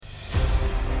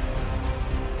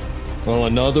Well,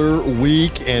 another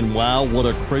week, and wow, what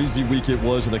a crazy week it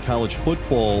was in the college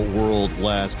football world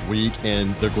last week.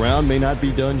 And the ground may not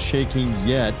be done shaking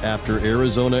yet after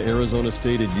Arizona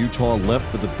State, and Utah left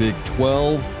for the Big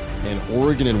 12, and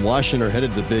Oregon and Washington are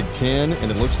headed to the Big 10. And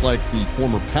it looks like the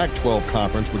former Pac-12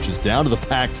 conference, which is down to the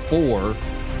Pac-4,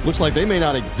 looks like they may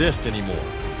not exist anymore.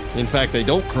 In fact, they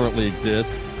don't currently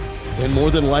exist. And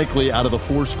more than likely, out of the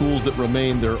four schools that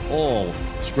remain, they're all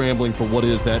scrambling for what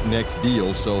is that next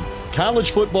deal. So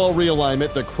college football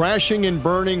realignment, the crashing and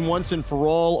burning once and for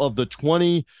all of the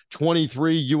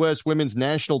 2023 U.S. women's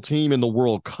national team in the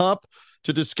World Cup.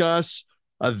 To discuss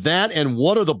that and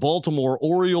what are the Baltimore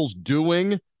Orioles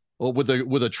doing with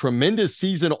a tremendous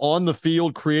season on the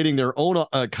field, creating their own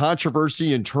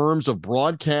controversy in terms of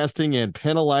broadcasting and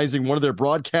penalizing one of their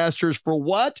broadcasters for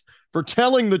what? For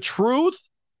telling the truth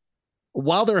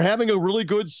while they're having a really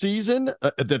good season,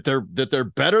 that they're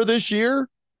better this year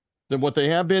than what they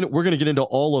have been. We're going to get into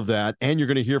all of that, and you're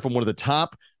going to hear from one of the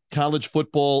top college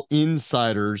football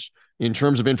insiders in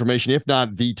terms of information, if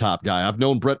not the top guy. I've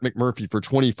known Brett McMurphy for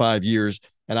 25 years,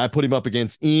 and I put him up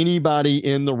against anybody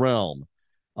in the realm.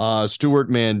 Stuart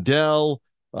Mandel,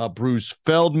 Bruce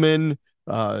Feldman,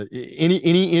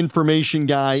 any information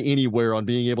guy anywhere on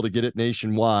being able to get it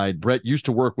nationwide. Brett used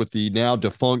to work with the now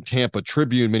defunct Tampa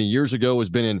Tribune many years ago, has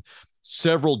been in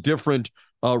several different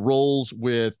roles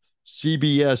with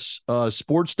CBS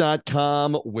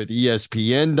Sports.com, with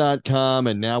ESPN.com,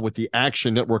 and now with the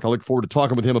Action Network. I look forward to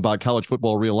talking with him about college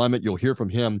football realignment. You'll hear from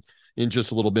him in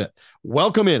just a little bit.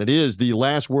 Welcome in. It is the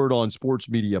Last Word on Sports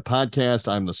Media podcast.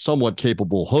 I'm the somewhat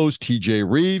capable host, TJ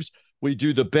Reeves. We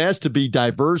do the best to be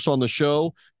diverse on the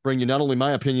show, bring you not only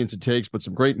my opinions and takes, but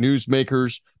some great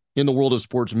newsmakers in the world of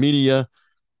sports media,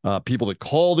 people that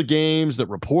call the games, that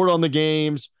report on the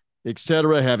games,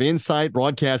 etc., have insight,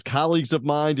 broadcast colleagues of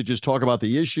mine to just talk about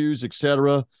the issues,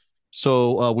 etc.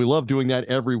 So we love doing that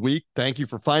every week. Thank you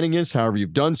for finding us, however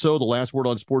you've done so. The Last Word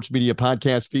on Sports Media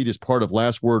podcast feed is part of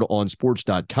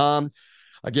lastwordonsports.com.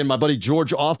 Again, my buddy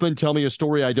George Offman, Tell Me a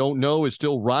Story I Don't Know, is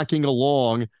still rocking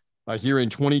along here in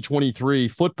 2023.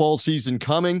 Football season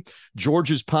coming.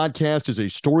 George's podcast is a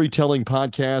storytelling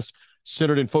podcast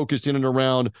centered and focused in and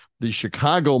around the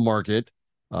Chicago market,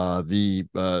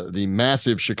 the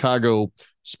massive Chicago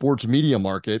sports media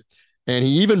market. And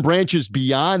he even branches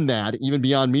beyond that, even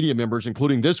beyond media members,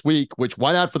 including this week, which,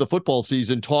 why not for the football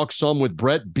season, talk some with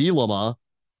Brett Bielema,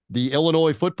 the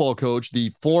Illinois football coach,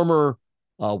 the former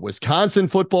Wisconsin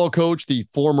football coach, the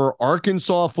former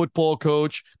Arkansas football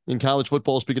coach in college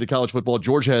football. Speaking of college football,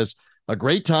 George has a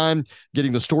great time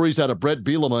getting the stories out of Brett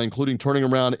Bielema, including turning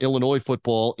around Illinois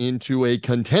football into a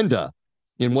contender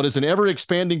in what is an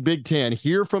ever-expanding Big Ten.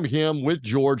 Hear from him with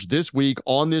George this week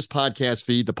on this podcast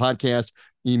feed, the podcast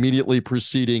immediately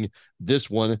preceding this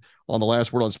one on the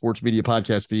Last Word on Sports Media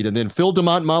podcast feed. And then Phil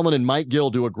DeMont-Mullen and Mike Gill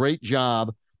do a great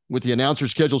job with the Announcer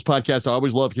Schedules podcast. I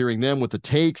always love hearing them with the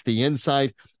takes, the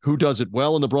insight, who does it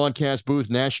well in the broadcast booth,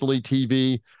 nationally,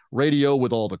 TV, radio,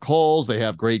 with all the calls. They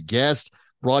have great guests,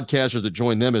 broadcasters that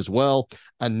join them as well.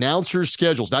 Announcer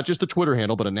Schedules, not just the Twitter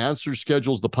handle, but Announcer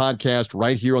Schedules, the podcast,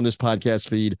 right here on this podcast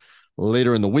feed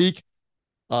later in the week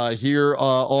here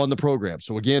on the program.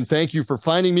 So again, thank you for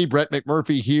finding me. Brett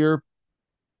McMurphy here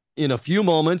in a few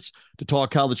moments to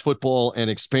talk college football and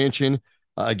expansion.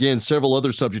 Again, several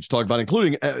other subjects to talk about,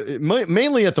 including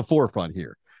mainly at the forefront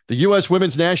here. The U.S.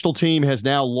 women's national team has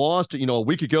now lost. A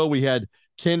week ago we had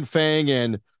Ken Fang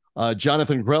and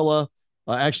Jonathan Grella.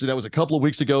 Actually, that was a couple of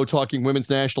weeks ago, talking women's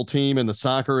national team and the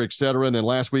soccer, et cetera. And then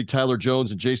last week, Tyler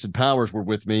Jones and Jason Powers were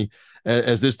with me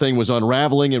as this thing was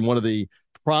unraveling. And one of the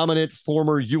prominent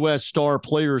former U.S. star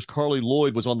players, Carly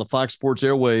Lloyd, was on the Fox Sports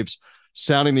airwaves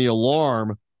sounding the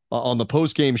alarm on the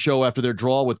post-game show after their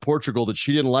draw with Portugal, that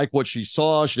she didn't like what she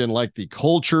saw. She didn't like the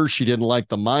culture. She didn't like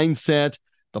the mindset,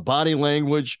 the body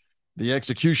language, the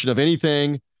execution of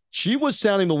anything. She was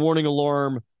sounding the warning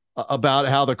alarm about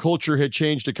how the culture had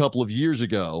changed a couple of years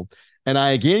ago. And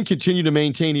I, again, continue to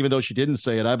maintain, even though she didn't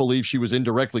say it, I believe she was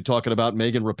indirectly talking about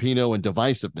Megan Rapinoe and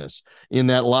divisiveness in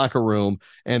that locker room,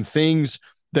 and things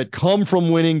that come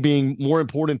from winning being more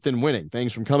important than winning.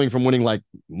 Things from coming from winning, like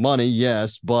money,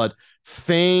 yes, but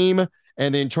fame,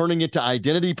 and then turning it to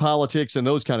identity politics and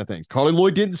those kind of things. Carly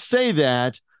Lloyd didn't say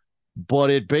that, but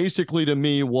it basically, to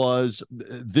me, was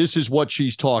this is what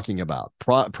she's talking about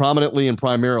prominently and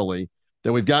primarily,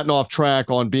 that we've gotten off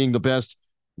track on being the best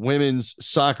women's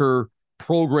soccer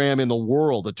program in the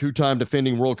world, the two-time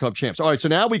defending World Cup champs. All right, so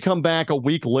now we come back a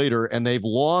week later, and they've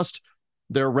lost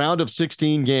their round of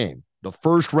 16 game, the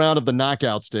first round of the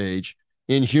knockout stage,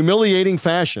 in humiliating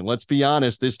fashion. Let's be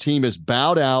honest, this team is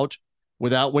bowed out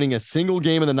without winning a single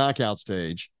game in the knockout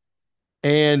stage.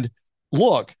 And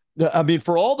look, I mean,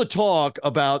 for all the talk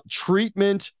about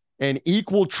treatment and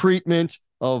equal treatment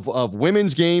of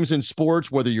women's games in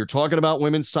sports, whether you're talking about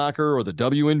women's soccer or the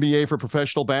WNBA for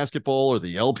professional basketball or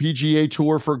the LPGA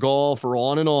Tour for golf or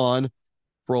on,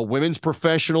 for a women's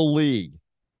professional league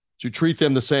to treat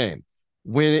them the same.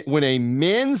 When a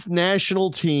men's national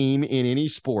team in any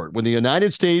sport, when the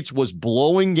United States was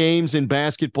blowing games in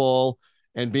basketball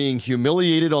and being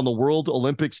humiliated on the World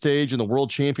Olympic stage and the World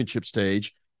Championship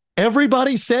stage,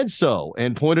 everybody said so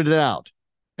and pointed it out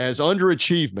as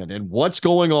underachievement and what's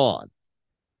going on.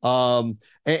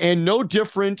 And no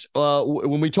different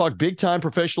when we talk big-time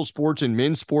professional sports and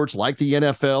men's sports like the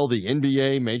NFL, the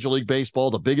NBA, Major League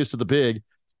Baseball, the biggest of the big.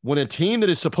 When a team that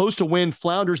is supposed to win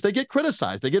flounders, they get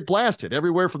criticized. They get blasted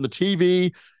everywhere from the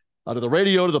TV to the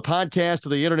radio to the podcast to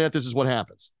the internet. This is what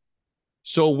happens.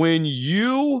 So when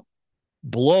you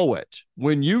blow it,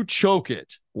 when you choke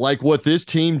it, like what this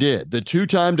team did, the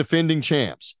two-time defending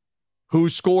champs, who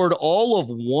scored all of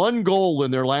one goal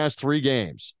in their last 3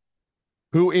 games,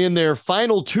 who in their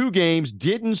final 2 games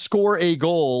didn't score a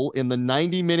goal in the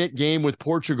 90-minute game with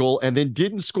Portugal and then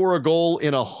didn't score a goal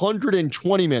in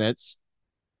 120 minutes.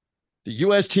 The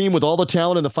U.S. team with all the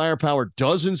talent and the firepower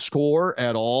doesn't score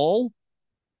at all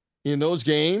in those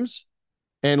games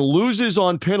and loses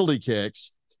on penalty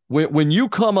kicks. When you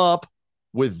come up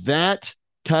with that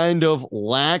kind of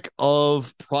lack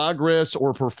of progress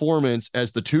or performance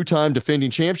as the 2-time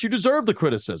defending champs, you deserve the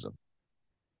criticism.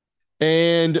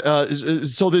 And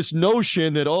so this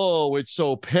notion that, oh, it's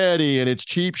so petty and it's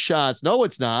cheap shots. No,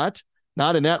 it's not.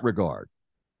 Not in that regard.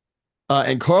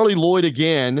 And Carly Lloyd,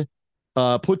 again,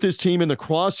 put this team in the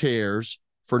crosshairs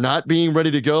for not being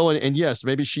ready to go. And yes,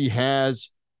 maybe she has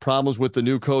problems with the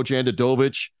new coach,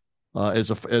 Andadovich,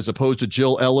 as opposed to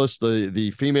Jill Ellis,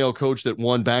 the female coach that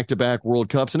won back-to-back World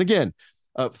Cups. And again,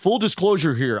 full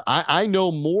disclosure here, I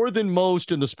know more than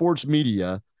most in the sports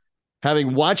media,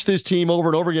 having watched this team over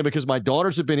and over again, because my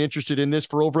daughters have been interested in this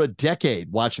for over a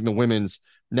decade, watching the women's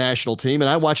national team. And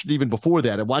I watched it even before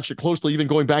that. I watched it closely, even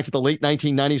going back to the late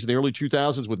 1990s and the early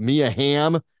 2000s with Mia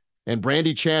Hamm and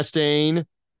Brandi Chastain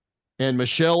and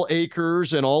Michelle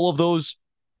Akers and all of those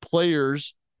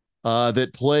players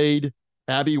that played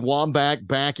Abby Wambach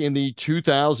back in the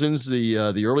 2000s,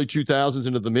 the early 2000s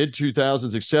into the mid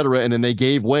 2000s, et cetera. And then they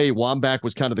gave way. Wambach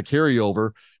was kind of the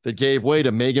carryover that gave way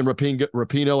to Megan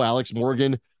Rapinoe, Alex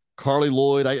Morgan, Carly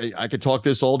Lloyd. I could talk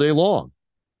this all day long.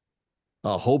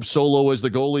 Hope Solo as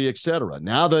the goalie, et cetera.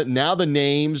 Now the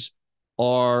names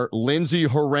are Lindsey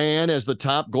Horan as the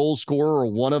top goal scorer,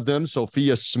 or one of them.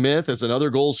 Sophia Smith as another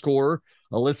goal scorer.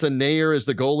 Alyssa Nair as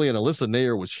the goalie, and Alyssa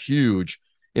Nair was huge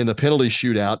in the penalty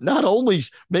shootout, not only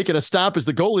making a stop as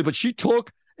the goalie, but she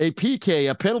took a PK,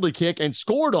 a penalty kick, and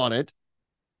scored on it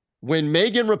when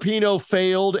Megan Rapinoe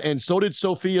failed, and so did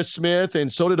Sophia Smith,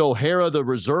 and so did O'Hara, the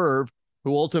reserve,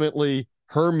 who ultimately,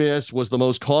 her miss was the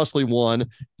most costly one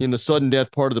in the sudden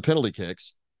death part of the penalty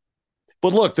kicks.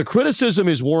 But look, the criticism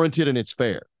is warranted and it's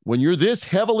fair. When you're this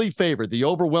heavily favored, the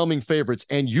overwhelming favorites,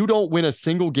 and you don't win a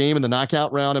single game in the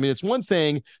knockout round, I mean, it's one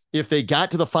thing if they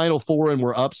got to the Final Four and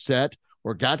were upset,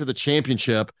 or got to the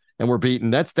championship and were beaten.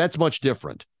 That's much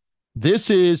different. This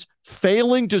is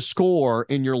failing to score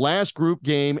in your last group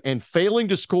game and failing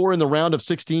to score in the round of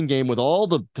 16 game with all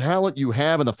the talent you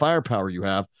have and the firepower you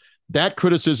have. That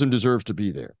criticism deserves to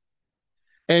be there.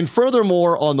 And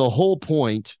furthermore, on the whole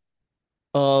point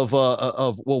of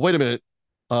well, wait a minute.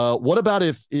 What about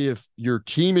if your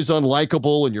team is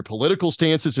unlikable and your political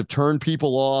stances have turned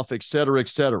people off, et cetera, et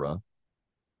cetera?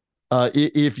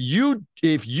 If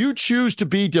you choose to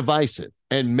be divisive,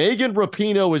 and Megan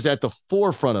Rapinoe is at the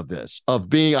forefront of this, of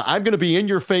being, I'm going to be in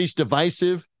your face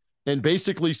divisive, and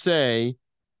basically say,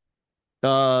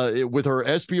 with her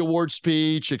ESPY Award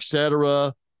speech, et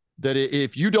cetera, that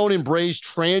if you don't embrace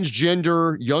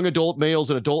transgender young adult males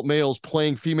and adult males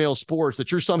playing female sports,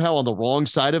 that you're somehow on the wrong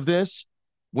side of this,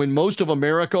 when most of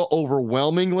America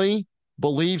overwhelmingly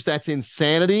believes that's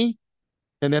insanity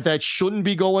and that shouldn't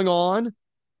be going on.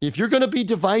 If you're going to be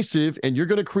divisive and you're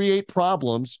going to create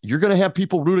problems, you're going to have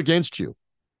people root against you.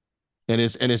 And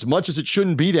as much as it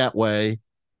shouldn't be that way,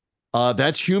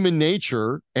 that's human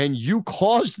nature, and you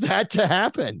caused that to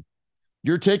happen.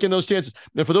 You're taking those stances.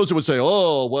 And for those who would say,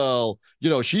 oh, well,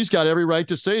 she's got every right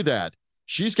to say that.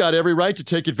 She's got every right to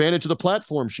take advantage of the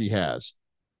platform she has.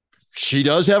 She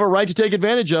does have a right to take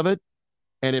advantage of it.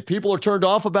 And if people are turned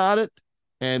off about it,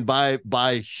 and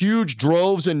by huge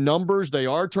droves and numbers, they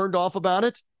are turned off about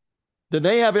it, then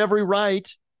they have every right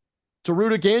to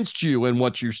root against you and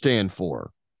what you stand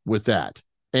for with that.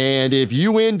 And if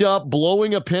you end up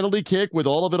blowing a penalty kick with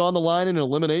all of it on the line in an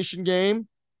elimination game,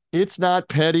 It's not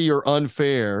petty or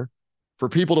unfair for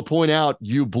people to point out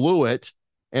you blew it,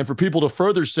 and for people to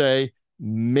further say,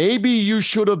 maybe you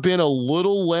should have been a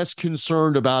little less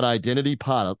concerned about identity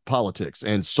politics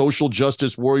and social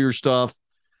justice warrior stuff.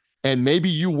 And maybe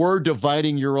you were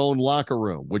dividing your own locker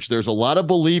room, which there's a lot of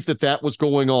belief that that was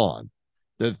going on,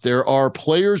 that there are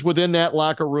players within that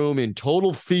locker room in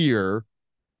total fear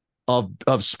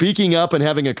of speaking up and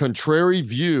having a contrary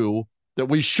view that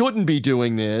we shouldn't be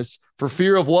doing this for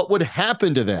fear of what would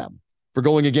happen to them for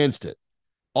going against it.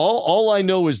 All I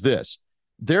know is this.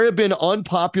 There have been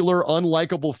unpopular,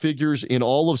 unlikable figures in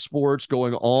all of sports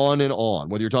going on and on,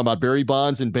 whether you're talking about Barry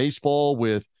Bonds in baseball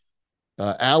with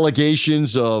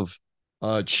allegations of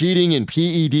cheating in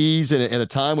PEDs at a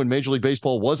time when Major League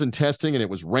Baseball wasn't testing and it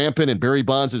was rampant, and Barry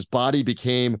Bonds' body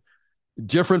became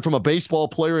different from a baseball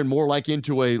player and more like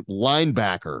into a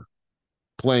linebacker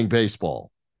playing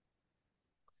baseball.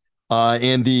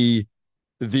 And the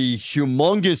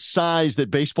humongous size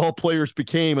that baseball players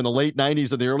became in the late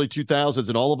 90s and the early 2000s,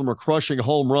 and all of them are crushing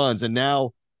home runs. And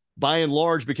now, by and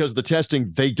large, because of the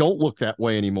testing, they don't look that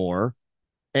way anymore.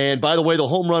 And by the way, the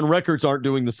home run records aren't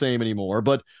doing the same anymore.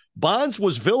 But Bonds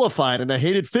was vilified and a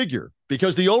hated figure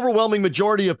because the overwhelming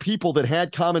majority of people that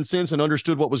had common sense and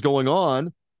understood what was going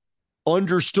on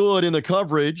understood in the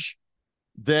coverage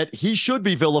that he should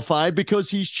be vilified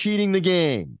because he's cheating the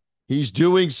game. He's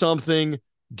doing something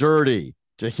dirty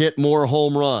to hit more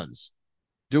home runs,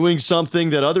 doing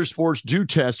something that other sports do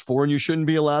test for and you shouldn't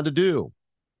be allowed to do.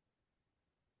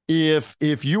 If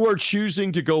you are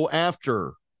choosing to go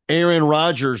after Aaron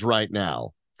Rodgers right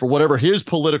now for whatever his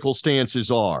political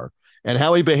stances are and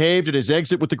how he behaved at his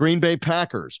exit with the Green Bay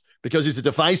Packers because he's a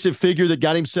divisive figure that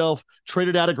got himself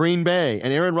traded out of Green Bay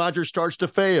and Aaron Rodgers starts to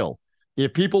fail,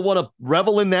 if people want to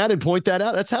revel in that and point that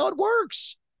out, that's how it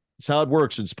works. It's how it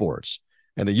works in sports.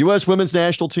 And the U.S. women's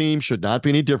national team should not be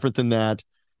any different than that.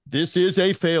 This is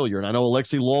a failure. And I know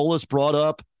Alexi Lawless brought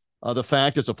up the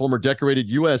fact, as a former decorated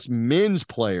U.S. men's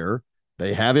player,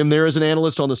 they have him there as an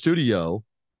analyst on the studio,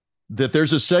 that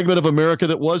there's a segment of America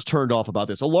that was turned off about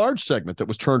this, a large segment that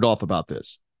was turned off about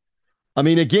this. I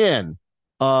mean, again,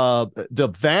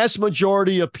 the vast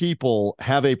majority of people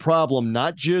have a problem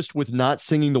not just with not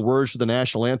singing the words to the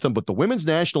national anthem, but the women's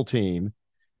national team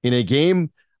in a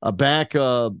game back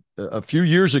a few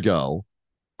years ago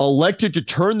elected to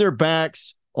turn their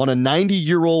backs on a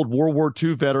 90-year-old World War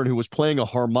II veteran who was playing a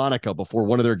harmonica before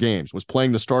one of their games, was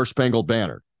playing the Star-Spangled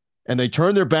Banner. And they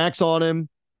turned their backs on him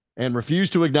and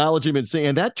refused to acknowledge him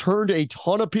and that turned a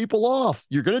ton of people off.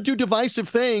 You're going to do divisive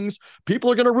things.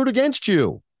 People are going to root against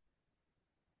you.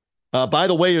 By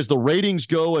the way, as the ratings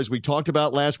go, as we talked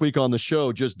about last week on the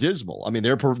show, just dismal. I mean,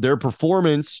 their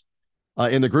performance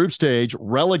in the group stage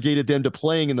relegated them to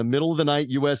playing in the middle of the night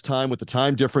U.S. time with the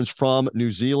time difference from New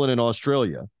Zealand and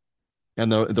Australia.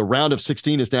 And the round of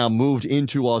 16 is now moved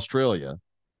into Australia.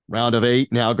 Round of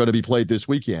 8 now going to be played this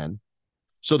weekend.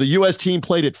 So the U.S. team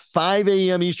played at 5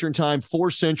 a.m. Eastern time, 4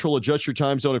 Central, adjust your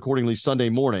time zone accordingly, Sunday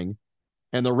morning.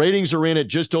 And the ratings are in at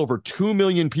just over 2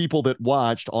 million people that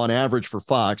watched on average for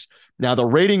Fox. Now, the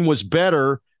rating was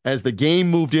better as the game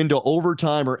moved into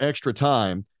overtime or extra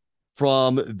time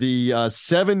from the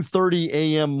 7:30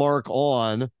 a.m. mark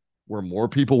on, where more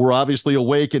people were obviously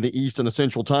awake in the East and the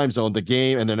Central time zone, the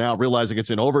game, and they're now realizing it's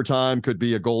in overtime, could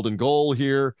be a golden goal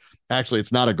here. Actually,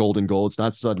 it's not a golden goal. It's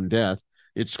not sudden death.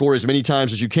 It score as many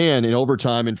times as you can in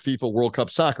overtime in FIFA World Cup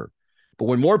soccer. But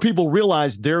when more people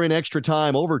realize they're in extra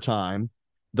time, overtime,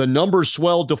 the numbers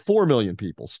swelled to 4 million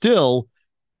people. Still,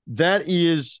 that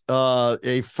is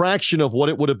a fraction of what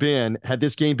it would have been had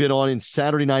this game been on in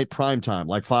Saturday night primetime,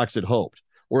 like Fox had hoped.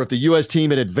 Or if the U.S. team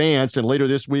had advanced and later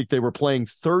this week they were playing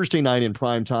Thursday night in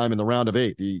primetime in the round of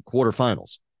 8, the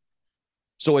quarterfinals.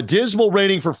 So a dismal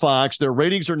rating for Fox. Their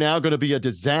ratings are now going to be a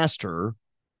disaster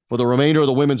for the remainder of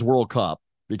the Women's World Cup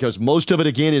because most of it,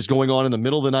 again, is going on in the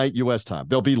middle of the night U.S. time.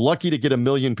 They'll be lucky to get 1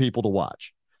 million people to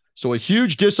watch. So a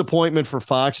huge disappointment for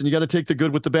Fox, and you got to take the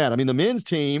good with the bad. I mean, the men's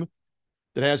team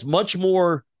that has much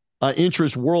more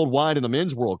interest worldwide in the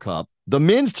Men's World Cup, the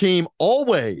men's team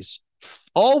always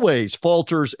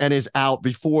falters and is out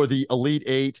before the Elite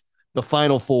Eight, the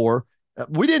Final Four.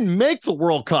 We didn't make the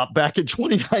World Cup back in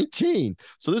 2019.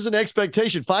 So this is an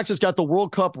expectation. Fox has got the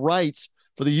World Cup rights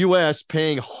for the U.S.,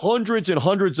 paying hundreds and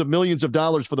hundreds of millions of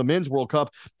dollars for the Men's World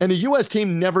Cup, and the U.S.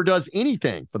 team never does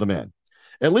anything for the men.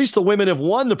 At least the women have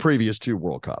won the previous 2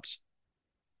 World Cups.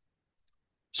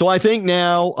 So I think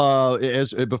now,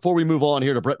 before we move on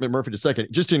here to Brett McMurphy in a second,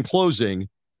 just in closing,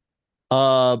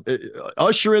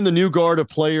 usher in the new guard of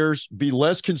players, be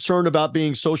less concerned about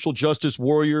being social justice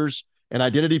warriors and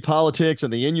identity politics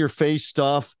and the in-your-face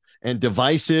stuff and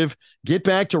divisive. Get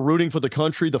back to rooting for the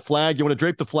country, the flag. You want to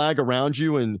drape the flag around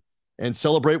you and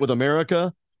celebrate with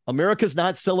America. America's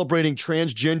not celebrating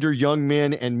transgender young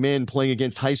men and men playing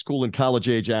against high school and college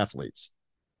age athletes.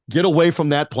 Get away from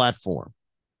that platform.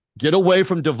 Get away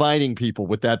from dividing people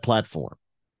with that platform.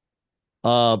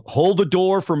 Hold the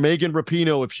door for Megan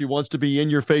Rapinoe if she wants to be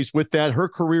in your face with that. Her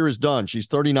career is done. She's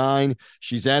 39.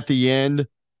 She's at the end.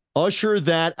 Usher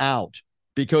that out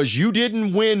because you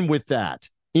didn't win with that.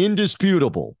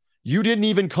 Indisputable. You didn't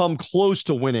even come close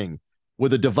to winning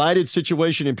with a divided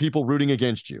situation and people rooting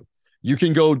against you. You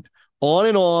can go on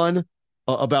and on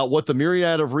about what the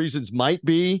myriad of reasons might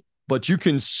be, but you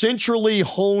can centrally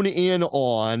hone in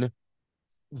on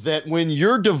that when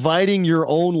you're dividing your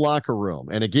own locker room.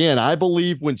 And again, I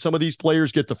believe when some of these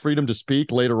players get the freedom to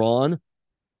speak later on,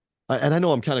 and I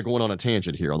know I'm kind of going on a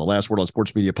tangent here on the Last Word on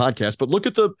Sports Media podcast, but look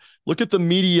at the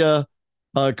media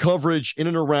coverage in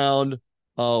and around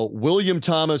William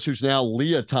Thomas, who's now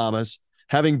Leah Thomas,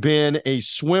 having been a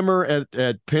swimmer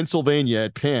at Pennsylvania,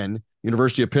 at Penn,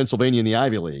 University of Pennsylvania in the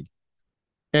Ivy League.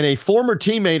 And a former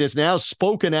teammate has now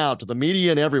spoken out to the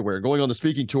media and everywhere, going on the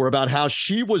speaking tour, about how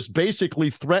she was basically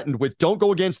threatened with, don't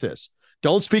go against this.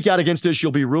 Don't speak out against this.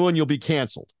 You'll be ruined. You'll be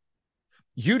canceled.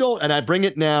 You don't, and I bring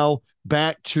it now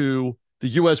back to the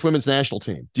U.S. women's national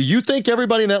team. Do you think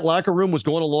everybody in that locker room was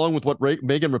going along with what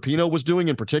Megan Rapinoe was doing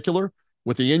in particular,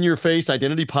 with the in-your-face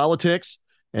identity politics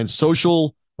and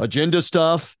social agenda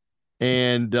stuff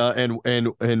and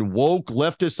woke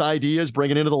leftist ideas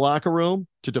bringing into the locker room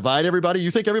to divide everybody? You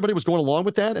think everybody was going along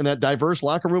with that in that diverse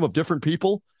locker room of different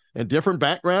people and different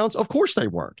backgrounds? Of course they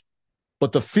weren't.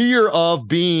 But the fear of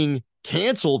being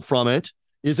canceled from it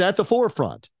is at the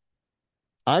forefront.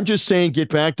 I'm just saying get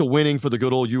back to winning for the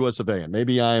good old US of A. And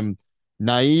maybe I'm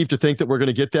naive to think that we're going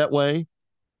to get that way.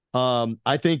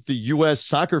 I think the U.S.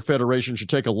 Soccer Federation should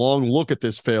take a long look at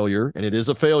this failure, and it is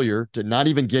a failure, to not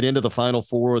even get into the Final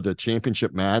Four of the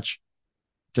championship match,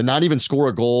 to not even score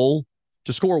a goal,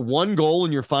 to score one goal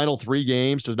in your final 3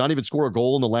 games, to not even score a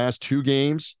goal in the last 2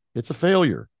 games. It's a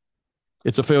failure.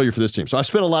 It's a failure for this team. So I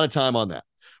spent a lot of time on that.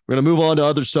 We're going to move on to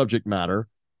other subject matter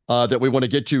that we want to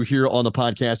get to here on the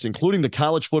podcast, including the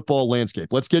college football landscape.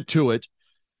 Let's get to it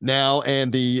now,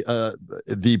 and the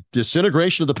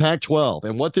disintegration of the Pac-12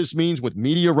 and what this means with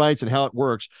media rights and how it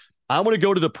works. I want to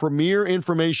go to the premier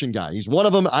information guy. He's one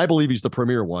of them. I believe he's the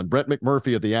premier one, Brett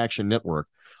McMurphy of the Action Network,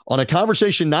 on a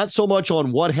conversation not so much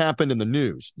on what happened in the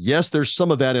news. Yes, there's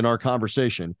some of that in our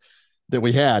conversation that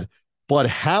we had, but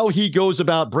how he goes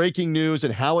about breaking news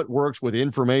and how it works with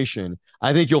information.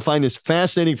 I think you'll find this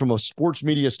fascinating from a sports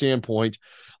media standpoint.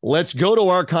 Let's go to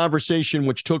our conversation,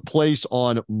 which took place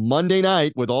on Monday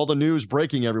night with all the news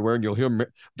breaking everywhere. And you'll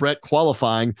hear Brett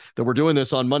qualifying that we're doing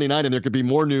this on Monday night, and there could be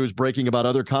more news breaking about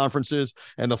other conferences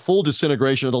and the full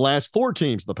disintegration of the last 4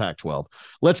 teams of the Pac-12.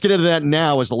 Let's get into that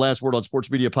now as the Last Word on Sports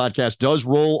Media podcast does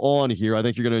roll on here. I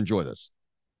think you're going to enjoy this.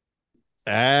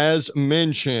 As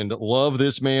mentioned, love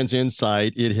this man's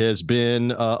insight. It has been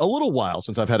a little while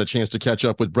since I've had a chance to catch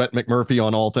up with Brett McMurphy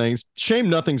on all things. Shame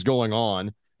nothing's going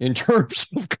on in terms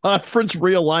of conference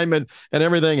realignment and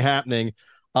everything happening.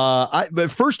 But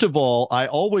first of all, I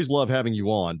always love having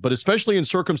you on, but especially in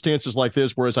circumstances like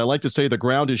this, where, as I like to say, the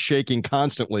ground is shaking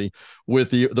constantly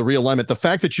with the realignment. The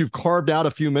fact that you've carved out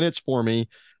a few minutes for me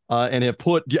and have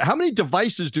put, how many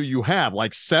devices do you have?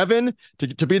 Like 7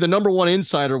 to be the number one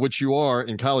insider, which you are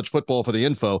in college football for the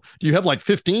info. Do you have like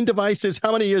 15 devices?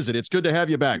 How many is it? It's good to have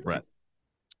you back, Brett.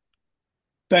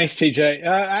 Thanks, TJ.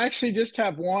 I actually just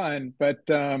have one, but,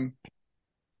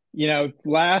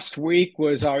 last week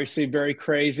was obviously very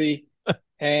crazy.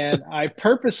 And I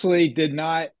purposely did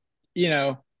not,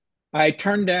 I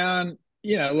turned down,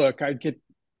 look, I get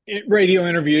radio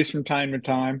interviews from time to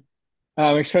time,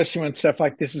 especially when stuff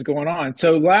like this is going on.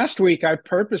 So last week, I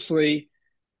purposely,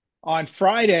 on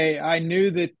Friday, I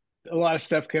knew that a lot of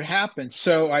stuff could happen.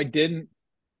 So I didn't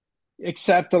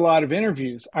accept a lot of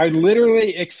interviews. I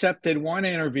literally accepted one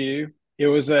interview. It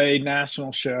was a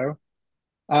national show.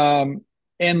 And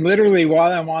literally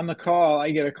while I'm on the call, I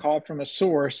get a call from a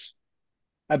source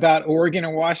about Oregon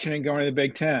and Washington going to the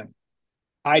Big Ten.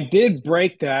 I did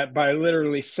break that by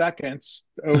literally seconds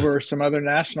over some other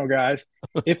national guys.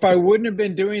 If I wouldn't have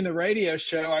been doing the radio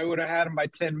show, I would have had them by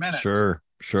 10 minutes. Sure.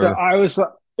 So I was,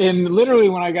 and literally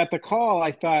when I got the call,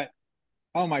 I thought,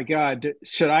 oh my God,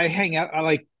 should I hang up?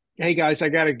 Hey guys, I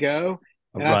got to go.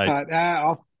 And right. I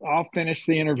thought, I'll finish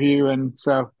the interview. And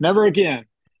so never again.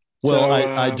 Well, so,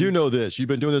 I do know this. You've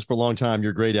been doing this for a long time.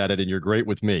 You're great at it, and you're great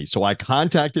with me. So I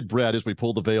contacted Brett as we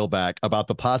pulled the veil back about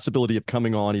the possibility of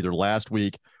coming on either last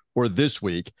week or this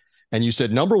week. And you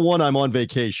said, number one, I'm on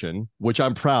vacation, which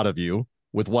I'm proud of you.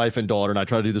 with wife and daughter, and I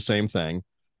try to do the same thing.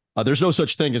 There's no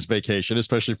such thing as vacation,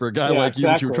 especially for a guy Yeah, like you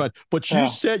that you were exactly. trying. But you Yeah,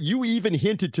 said, you even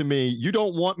hinted to me, you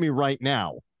don't want me right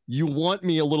now. You want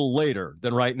me a little later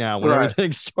than right now when right.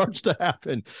 everything starts to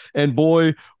happen. And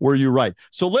boy, were you right.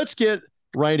 So let's get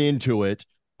right into it.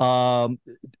 Um,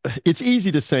 it's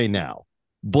easy to say now,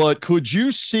 but could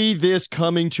you see this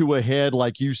coming to a head,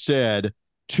 like you said,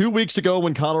 2 weeks ago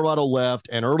when Colorado left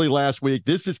and early last week?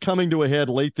 This is coming to a head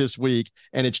late this week,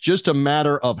 and it's just a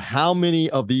matter of how many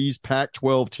of these Pac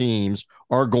 12 teams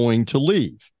are going to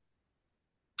leave.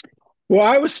 Well,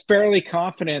 I was fairly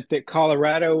confident that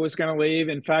Colorado was going to leave.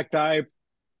 In fact, I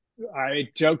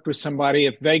joked with somebody,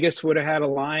 if Vegas would have had a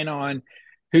line on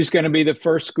who's going to be the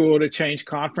first school to change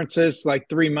conferences like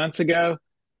 3 months ago,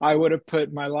 I would have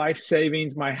put my life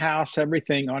savings, my house,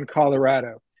 everything on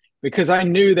Colorado because I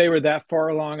knew they were that far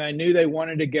along. I knew they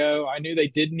wanted to go. I knew they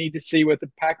didn't need to see what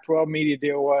the Pac 12 media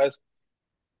deal was.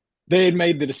 They had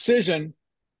made the decision.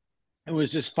 It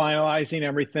was just finalizing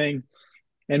everything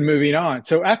and moving on.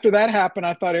 So after that happened,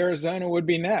 I thought Arizona would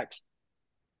be next.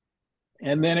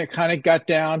 And then it kind of got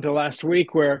down to last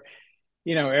week where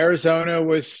Arizona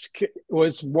was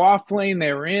waffling.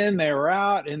 They were in, they were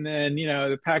out, and then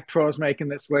the Pac-12 is making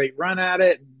this late run at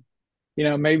it.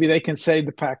 Maybe they can save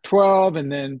the Pac-12,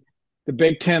 and then the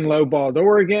Big Ten lowballed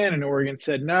Oregon, and Oregon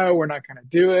said no, we're not going to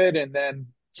do it. And then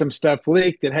some stuff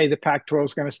leaked that hey, the Pac-12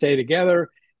 is going to stay together.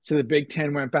 So the Big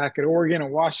Ten went back at Oregon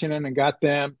and Washington and got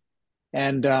them,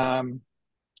 and and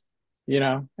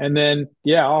then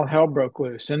yeah, all hell broke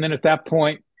loose. And then at that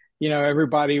point,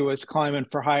 everybody was climbing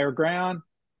for higher ground.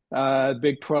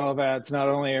 Big 12 adds not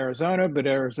only Arizona, but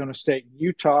Arizona State and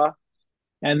Utah.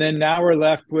 And then now we're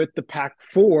left with the Pac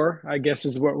 4, I guess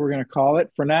is what we're going to call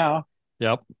it for now.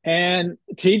 Yep. And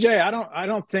TJ,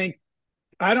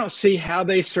 I don't see how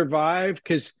they survive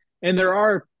and there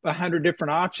are 100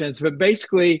 different options, but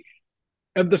basically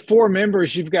of the four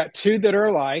members, you've got two that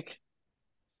are like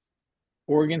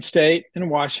Oregon State and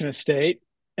Washington State.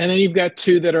 And then you've got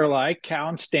two that are like Cal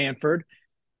and Stanford,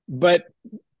 but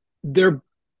they're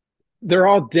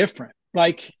all different.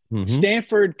 Like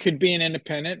Stanford could be an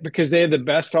independent because they have the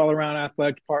best all-around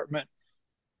athletic department,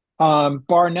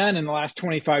 bar none in the last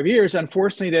 25 years.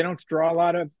 Unfortunately, they don't draw a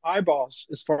lot of eyeballs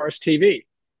as far as TV.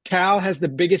 Cal has the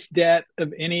biggest debt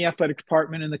of any athletic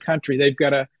department in the country. They've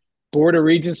got a Board of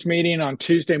Regents meeting on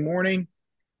Tuesday morning.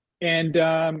 And,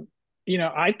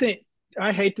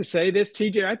 I hate to say this,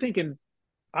 TJ, I think in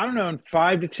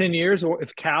 5 to 10 years,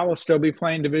 if Cal will still be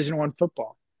playing Division I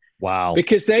football. Wow.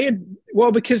 Because they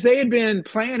had been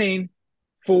planning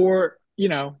for,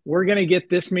 we're going to get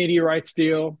this media rights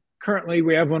deal. Currently,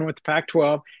 we have one with the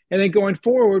Pac-12. And then going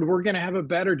forward, we're going to have a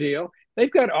better deal. They've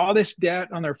got all this debt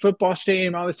on their football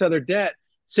stadium, all this other debt.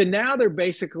 So now they're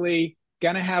basically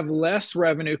going to have less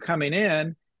revenue coming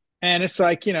in. And it's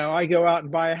like, I go out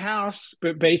and buy a house,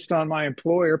 but based on my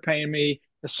employer paying me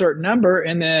a certain number.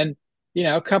 And then,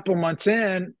 a couple months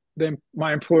in, then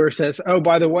my employer says, oh,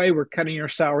 by the way, we're cutting your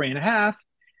salary in half.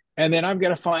 And then I've got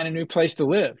to find a new place to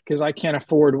live because I can't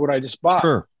afford what I just bought.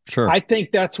 Sure. I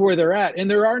think that's where they're at.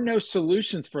 And there are no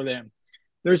solutions for them.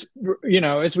 There's,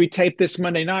 as we tape this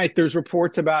Monday night, there's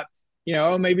reports about,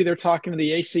 maybe they're talking to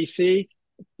the ACC.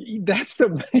 That's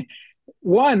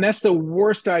the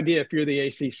worst idea if you're the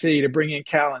ACC to bring in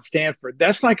Cal and Stanford.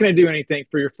 That's not going to do anything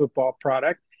for your football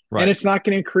product. Right. And it's not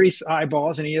going to increase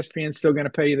eyeballs, and ESPN's still going to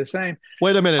pay you the same.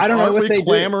 Wait a minute. I don't know what they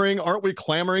clamoring? Aren't we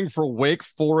clamoring for Wake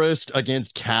Forest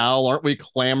against Cal? Aren't we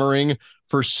clamoring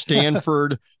for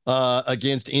Stanford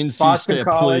against NC Boston State?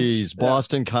 College. Please, yeah.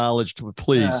 Boston College,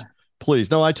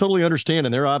 please. No, I totally understand,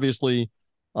 and they're obviously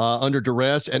under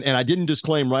duress. And I didn't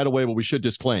disclaim right away what we should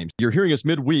disclaim. You're hearing us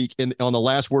midweek on the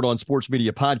Last Word on Sports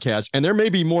Media podcast, and there may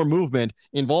be more movement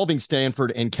involving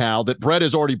Stanford and Cal that Brett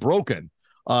has already broken.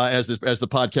 As the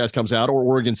podcast comes out, or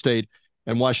Oregon State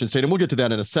and Washington State. And we'll get to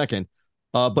that in a second.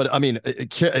 But I mean,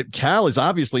 Cal is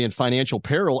obviously in financial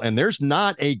peril, and there's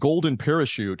not a golden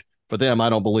parachute for them, I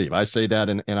don't believe. I say that,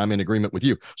 and I'm in agreement with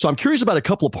you. So I'm curious about a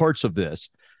couple of parts of this.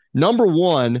 Number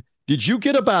one, did you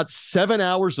get about 7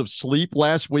 hours of sleep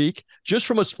last week? Just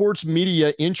from a sports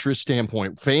media interest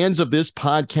standpoint, fans of this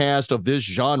podcast, of this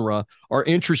genre, are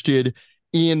interested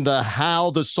in the how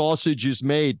the sausage is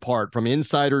made part from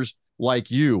insiders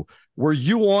like you. Were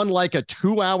you on like a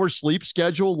 2-hour sleep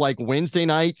schedule, like Wednesday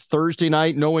night, Thursday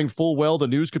night, knowing full well the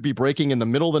news could be breaking in the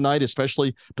middle of the night,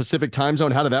 especially Pacific time zone?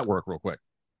 How did that work real quick?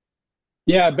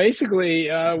 Yeah,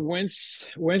 basically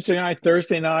Wednesday night,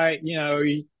 Thursday night,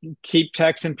 you keep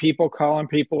texting people, calling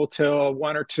people till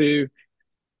 1 or 2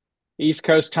 East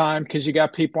Coast time because you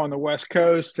got people on the West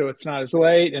Coast, so it's not as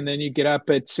late. And then you get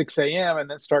up at 6 a.m. and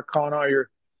then start calling all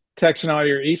your texting all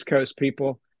your East Coast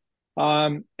people.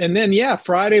 And then yeah,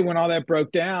 Friday when all that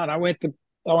broke down, I went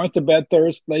to bed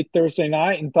late Thursday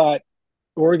night and thought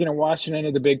Oregon and Washington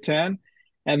to the Big Ten,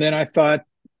 and then I thought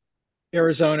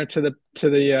Arizona to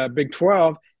the Big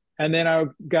 12. And then I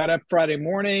got up Friday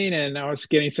morning and I was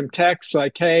getting some texts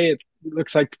like, "Hey, it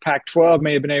looks like the Pac-12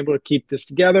 may have been able to keep this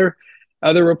together."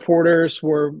 Other reporters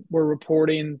were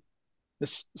reporting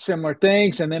similar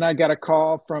things, and then I got a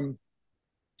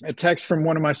text from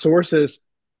one of my sources,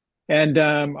 and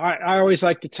I always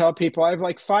like to tell people I have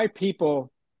like five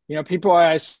people. People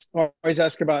always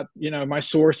ask about my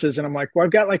sources, and I'm like, well,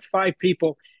 I've got like five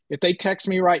people. If they text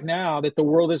me right now that the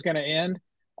world is going to end,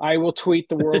 I will tweet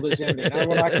the world is ending.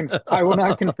 I will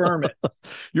not confirm it.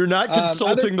 You're not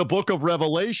consulting the book of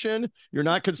Revelation. You're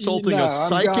not consulting a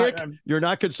psychic. You're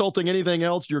not consulting anything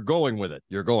else. You're going with it.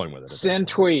 You're going with it. Send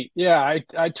tweet. Yeah,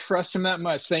 I trust them that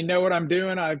much. They know what I'm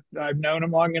doing. I've known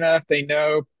them long enough. They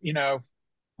know,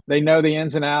 they know the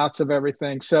ins and outs of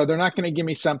everything. So they're not going to give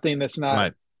me something that's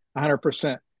not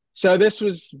 100%. So this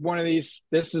was one of these.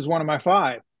 This is one of my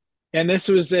five. And this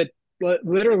was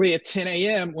literally at 10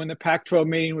 a.m. when the Pac-12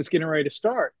 meeting was getting ready to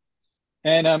start.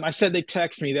 And I said they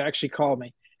text me. They actually called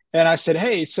me. And I said,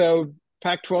 hey, so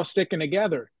Pac-12 sticking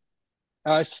together.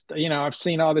 I've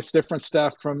seen all this different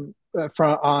stuff from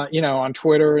on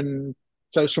Twitter and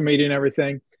social media and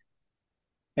everything.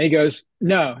 And he goes,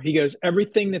 no. He goes,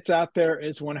 everything that's out there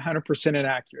is 100%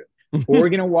 inaccurate.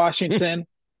 Oregon and Washington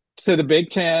to the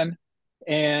Big Ten,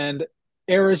 and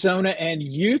Arizona and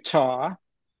Utah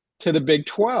to the Big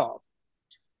 12.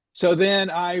 So then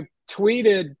I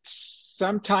tweeted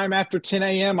sometime after 10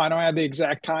 a.m. I don't have the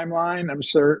exact timeline. I'm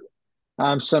sure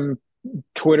some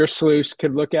Twitter sleuths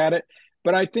could look at it.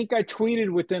 But I think I tweeted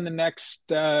within the next,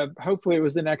 hopefully it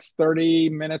was the next 30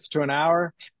 minutes to an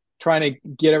hour, trying to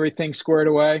get everything squared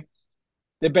away,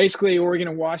 that basically Oregon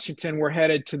and Washington were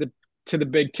headed to the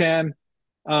Big Ten.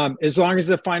 As long as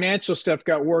the financial stuff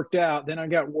got worked out, then I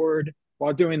got word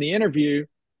while doing the interview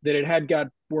that it had got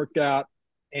worked out,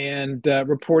 and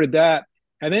reported that.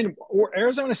 And then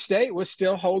Arizona State was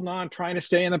still holding on, trying to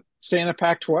stay in the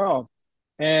Pac-12.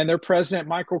 And their president,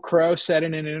 Michael Crow, said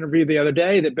in an interview the other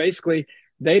day that basically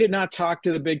they did not talk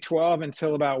to the Big 12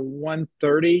 until about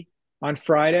 1:30 on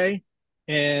Friday.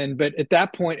 But at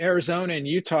that point, Arizona and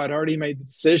Utah had already made the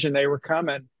decision they were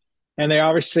coming. And they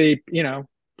obviously,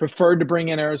 preferred to bring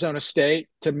in Arizona State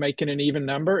to make it an even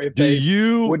number. If they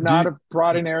would not have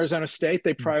brought in Arizona State,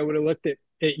 they probably would have looked at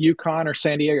UConn or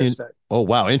San Diego State. Oh,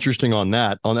 wow. Interesting on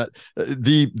that.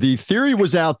 The theory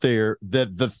was out there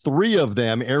that the three of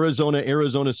them, Arizona,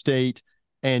 Arizona State,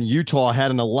 and Utah,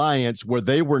 had an alliance where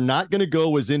they were not going to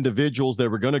go as individuals. They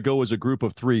were going to go as a group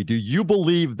of three. Do you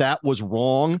believe that was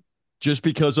wrong just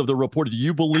because of the report? Do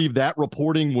you believe that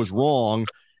reporting was wrong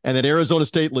and that Arizona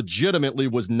State legitimately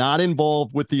was not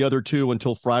involved with the other two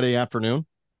until Friday afternoon?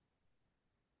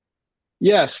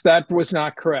 Yes, that was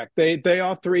not correct. They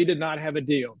all three did not have a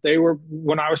deal. They were,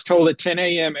 when I was told at 10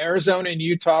 a.m., Arizona and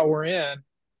Utah were in,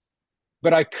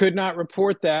 but I could not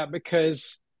report that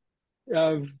because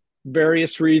of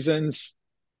various reasons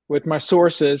with my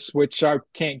sources, which I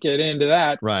can't get into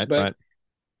that. Right, but,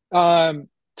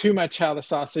 too much how the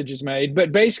sausage is made.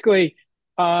 But basically,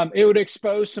 it would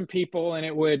expose some people, and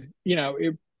it would,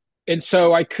 and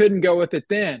so I couldn't go with it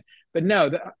then. But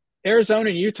no, Arizona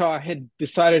and Utah had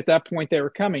decided at that point they were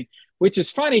coming, which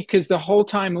is funny because the whole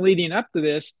time leading up to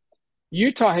this,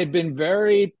 Utah had been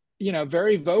very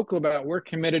vocal about, we're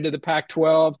committed to the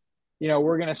Pac-12.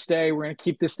 We're going to stay. We're going to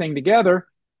keep this thing together.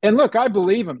 And look, I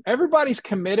believe them. Everybody's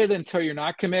committed until you're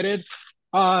not committed.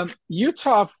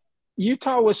 Utah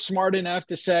was smart enough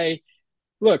to say,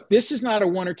 look, this is not a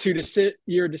 1 or 2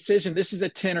 year decision. This is a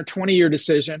 10 or 20 year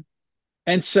decision.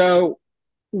 And so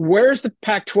where's the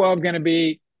Pac-12 going to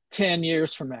be 10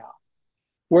 years from now?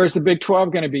 Where's the Big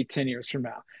 12 going to be 10 years from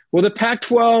now? Well, the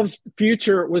Pac-12's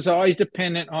future was always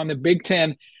dependent on the Big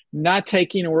 10 not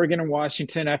taking Oregon and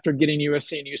Washington after getting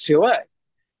USC and UCLA.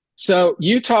 So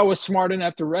Utah was smart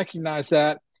enough to recognize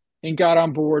that and got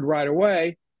on board right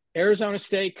away. Arizona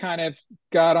State kind of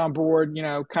got on board,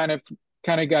 kind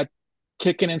of got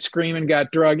kicking and screaming,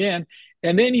 got drug in.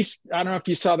 And then I don't know if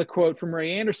you saw the quote from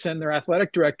Ray Anderson, their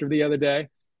athletic director, the other day.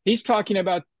 He's talking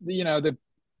about, the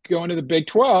going to the Big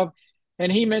 12.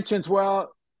 And he mentions,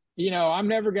 well, I'm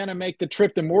never going to make the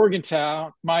trip to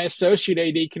Morgantown. My associate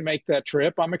AD can make that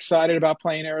trip. I'm excited about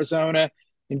playing Arizona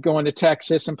and going to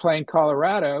Texas and playing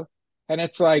Colorado. And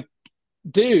it's like,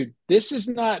 dude, this is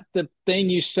not the thing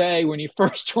you say when you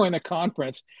first join the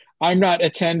conference. I'm not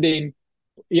attending,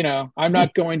 I'm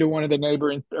not going to one of the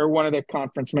neighboring or one of the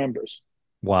conference members.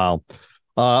 Wow.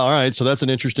 All right, so that's an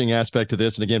interesting aspect to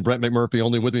this. And again, Brett McMurphy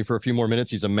only with me for a few more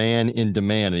minutes. He's a man in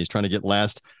demand, and he's trying to get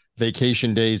last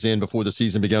vacation days in before the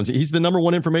season begins. He's the number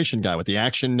one information guy with the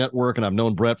Action Network, and I've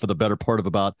known Brett for the better part of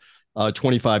about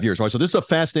 25 years. All right, so this is a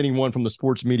fascinating one from the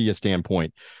sports media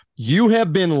standpoint. You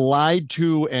have been lied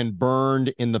to and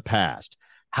burned in the past.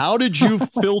 How did you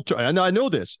filter? I know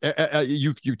this.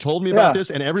 You told me about Yeah.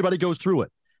 this, and everybody goes through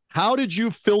it. How did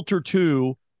you filter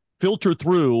through?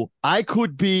 I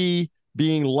could be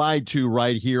being lied to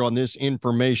right here on this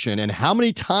information, and how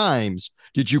many times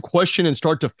did you question and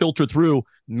start to filter through,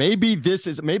 maybe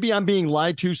I'm being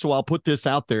lied to, so I'll put this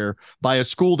out there by a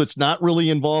school that's not really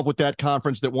involved with that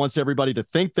conference, that wants everybody to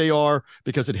think they are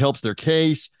because it helps their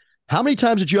case? How many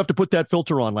times did you have to put that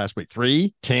filter on last week?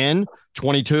 3, 10,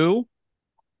 22?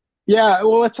 Yeah,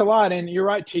 well, it's a lot, and you're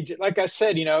right, TJ. Like I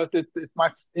said,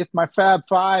 if my Fab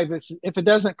Five is if it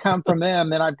doesn't come from them,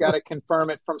 then I've got to confirm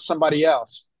it from somebody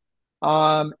else.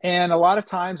 And a lot of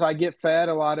times I get fed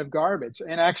a lot of garbage.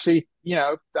 And actually,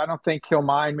 I don't think he'll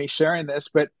mind me sharing this,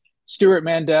 but Stuart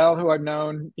Mandel, who I've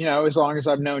known, as long as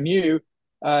I've known you,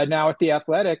 now at the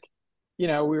Athletic,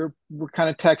 we're kind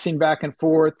of texting back and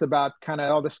forth about kind of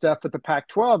all the stuff with the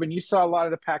Pac-12, and you saw a lot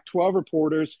of the Pac-12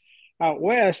 reporters out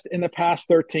west in the past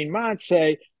 13 months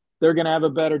say they're going to have a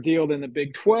better deal than the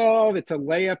Big 12. It's a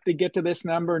layup to get to this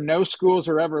number. No schools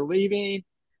are ever leaving,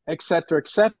 et cetera, et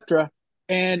cetera.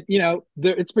 And,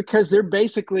 it's because they're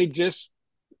basically just,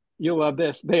 you'll love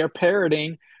this, they are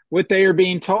parroting what they are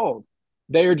being told.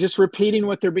 They are just repeating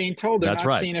what they're being told. They're That's not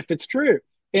right. seeing if it's true.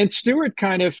 And Stewart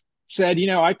kind of said,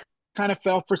 I kind of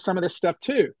fell for some of this stuff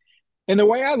too. And the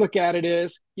way I look at it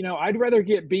is, I'd rather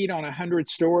get beat on 100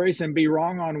 stories than be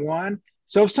wrong on one.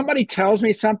 So if somebody tells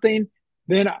me something,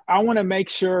 then I want to make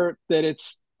sure that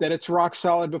it's rock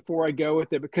solid before I go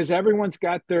with it, because everyone's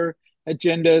got their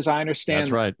agendas. I understand That's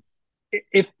that. right.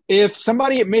 If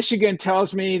somebody at Michigan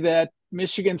tells me that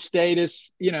Michigan State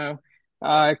is,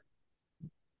 uh,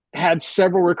 had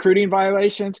several recruiting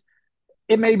violations,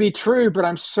 it may be true, but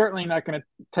I'm certainly not going to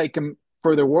take them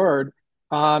for their word.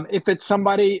 If it's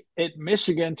somebody at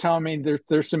Michigan telling me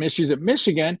there's some issues at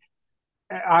Michigan,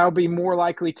 I'll be more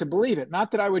likely to believe it.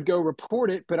 Not that I would go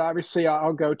report it, but obviously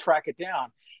I'll go track it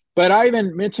down. But I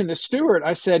even mentioned to Stewart,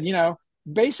 I said,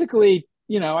 basically,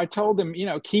 I told him,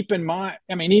 keep in mind,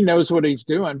 I mean, he knows what he's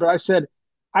doing, but I said,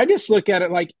 I just look at it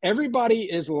like everybody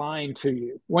is lying to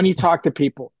you when you talk to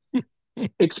people,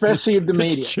 especially of the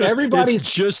media.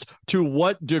 It's just to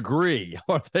what degree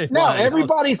are they lying?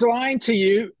 Everybody's lying to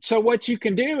you. So what you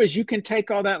can do is you can take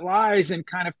all that lies and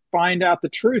kind of find out the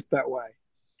truth that way.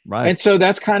 Right. And so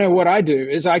that's kind of what I do,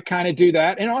 is I kind of do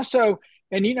that. And also,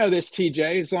 and this,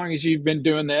 TJ, as long as you've been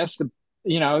doing this,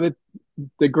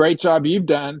 the great job you've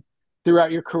done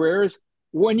throughout your career is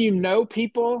when you know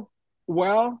people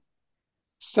well,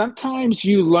 sometimes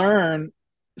you learn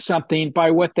something by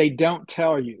what they don't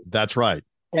tell you. That's right.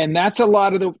 And that's a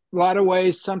lot of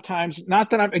ways sometimes,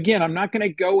 not that I'm not going to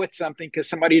go with something because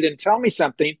somebody didn't tell me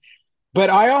something, but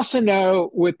I also know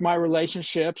with my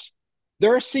relationships,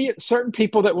 there are certain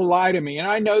people that will lie to me, and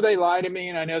I know they lie to me,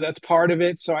 and I know that's part of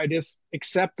it. So I just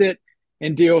accept it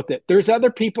and deal with it. There's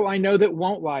other people I know that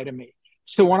won't lie to me.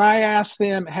 So when I ask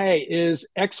them, hey, is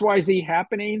XYZ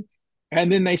happening?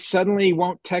 And then they suddenly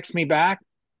won't text me back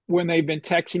when they've been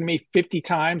texting me 50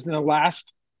 times in the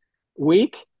last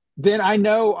week, then I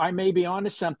know I may be onto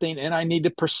something and I need to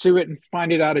pursue it and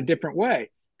find it out a different way,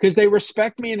 because they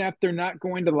respect me enough. They're not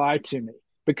going to lie to me,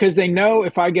 because they know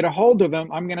if I get a hold of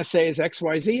them, I'm going to say, is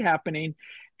XYZ happening?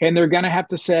 And they're going to have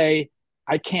to say,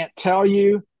 I can't tell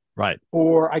you. Right.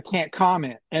 Or I can't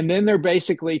comment. And then they're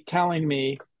basically telling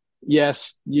me,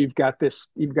 yes, you've got this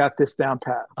down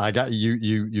pat. I got you.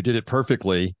 You did it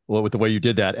perfectly with the way you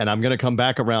did that. And I'm going to come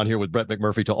back around here with Brett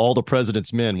McMurphy to All the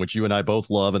President's Men, which you and I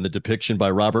both love, and the depiction by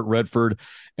Robert Redford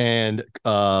and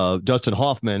Dustin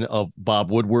Hoffman of Bob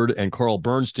Woodward and Carl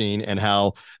Bernstein, and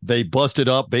how they busted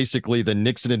up basically the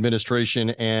Nixon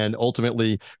administration and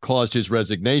ultimately caused his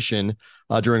resignation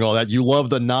during all that. You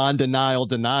love the non-denial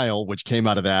denial, which came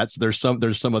out of that. So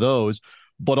there's some of those.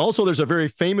 But also there's a very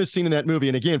famous scene in that movie.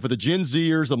 And again, for the Gen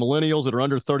Zers, the millennials that are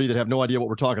under 30 that have no idea what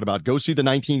we're talking about, go see the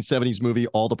 1970s movie,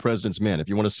 All the President's Men. If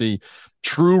you want to see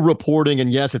true reporting,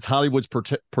 and yes, it's Hollywood's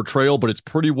portrayal, but it's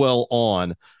pretty well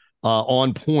on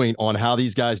point on how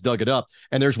these guys dug it up.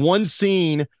 And there's one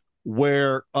scene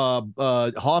where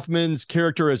Hoffman's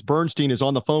character as Bernstein is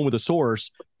on the phone with a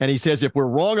source, and he says, if we're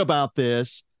wrong about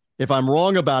this, if I'm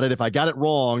wrong about it, if I got it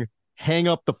wrong, hang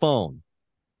up the phone.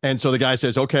 And so the guy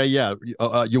says, okay, yeah,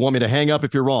 you want me to hang up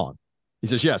if you're wrong? He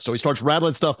says, yes. So he starts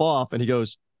rattling stuff off, and he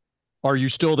goes, are you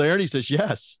still there? And he says,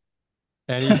 yes.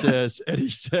 And he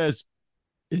says,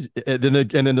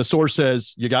 And then the source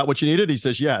says, "You got what you needed?" He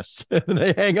says, "Yes." And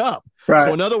they hang up. So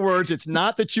Right. in other words, it's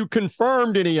not that you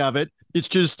confirmed any of it. It's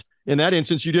just in that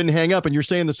instance, you didn't hang up, and you're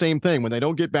saying the same thing. When they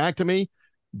don't get back to me,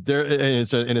 and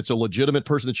it's a legitimate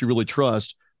person that you really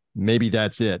trust. Maybe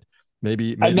that's it.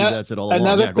 Maybe that's it all along.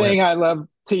 Another Yeah, go ahead. thing I love,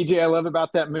 TJ, I love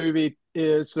about that movie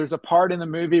is there's a part in the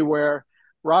movie where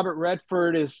Robert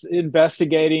Redford is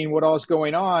investigating what all is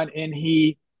going on, and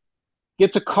he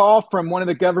gets a call from one of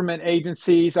the government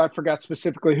agencies. I forgot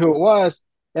specifically who it was.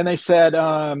 And they said,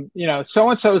 so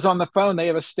and so is on the phone. They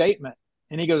have a statement.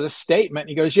 And he goes, a statement? And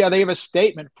he goes, yeah, they have a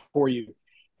statement for you.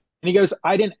 And he goes,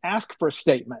 I didn't ask for a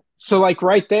statement. So, like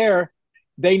right there,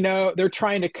 they know they're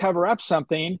trying to cover up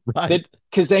something Right. that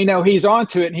because they know he's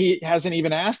onto it and he hasn't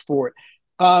even asked for it.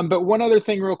 But one other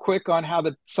thing, real quick, on how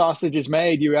the sausage is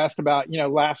made. You asked about,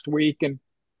 last week and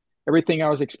everything I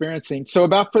was experiencing. So,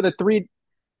 about for the three,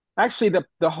 actually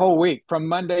the whole week from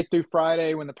Monday through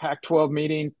Friday when the Pac-12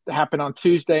 meeting happened on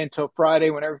Tuesday until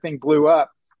Friday when everything blew up.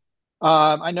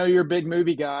 I know you're a big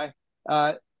movie guy.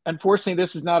 Unfortunately,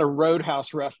 this is not a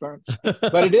Roadhouse reference,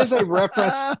 but it is a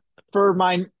reference for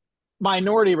my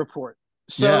Minority Report.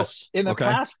 So Yes. in the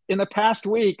Okay. past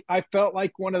week, I felt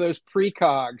like one of those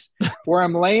precogs where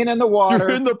I'm laying in the You're in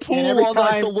water, the and pool every on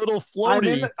like the time little I'm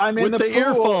in floaty the, I'm in with the the pool, and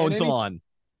earphones on.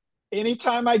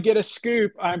 anytime I get a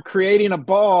scoop, I'm creating a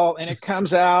ball and it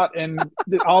comes out and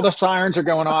all the sirens are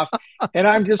going off. And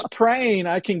I'm just praying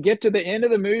I can get to the end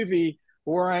of the movie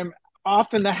where I'm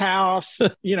off in the house,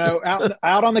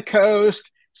 out on the coast,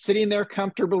 sitting there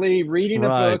comfortably, reading a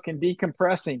Right. book and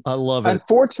decompressing. I love it.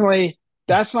 Unfortunately,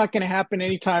 that's not going to happen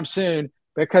anytime soon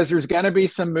because there's going to be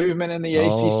some movement in the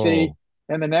ACC Oh,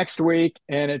 in the next week,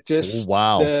 and oh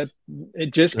wow.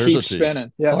 it just There's a keeps tease.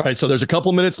 spinning. Yeah, All right, so there's a couple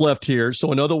minutes left here.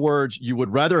 So, in other words, you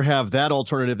would rather have that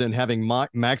alternative than having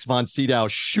Max von Sydow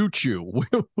shoot you,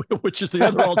 which is the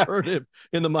other alternative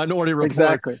in the Minority Report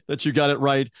exactly. that you got it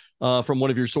right from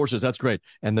one of your sources. That's great.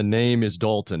 And the name is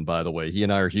Dalton, by the way. He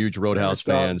and I are huge Roadhouse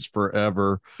There's Dalton. fans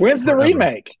forever, When's the forever.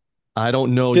 remake? I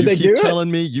don't know. Did they do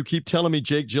it? You keep telling me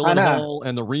Jake I know. Gyllenhaal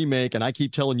and the remake, and I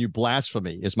keep telling you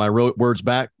blasphemy is my word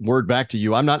back to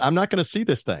you. I'm not going to see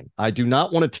this thing. I do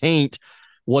not want to taint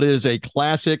what is a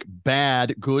classic,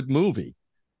 bad, good movie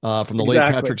from the late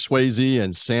Exactly. Patrick Swayze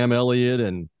and Sam Elliott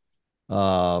and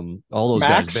all those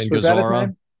guys. Ben Max, was that his Gazzara.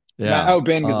 name? Yeah. Oh,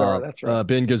 Ben Gazzara. That's right.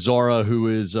 Ben Gazzara, who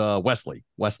is Brad Wesley.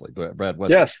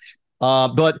 Yes.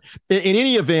 But in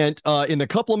any event, in the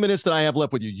couple of minutes that I have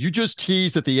left with you, you just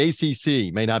teased that the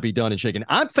ACC may not be done and shaken.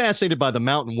 I'm fascinated by the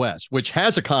Mountain West, which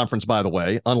has a conference, by the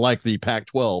way, unlike the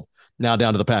Pac-12, now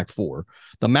down to the Pac-4.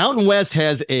 The Mountain West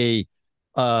has a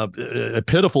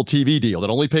pitiful TV deal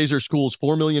that only pays their schools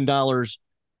 $4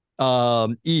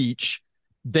 million each.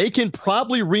 They can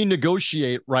probably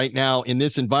renegotiate right now in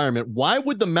this environment. Why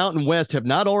would the Mountain West have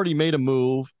not already made a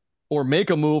move or make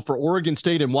a move for Oregon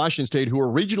State and Washington State, who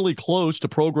are regionally close to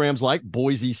programs like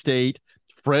Boise State,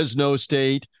 Fresno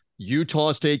State,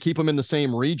 Utah State, keep them in the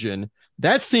same region?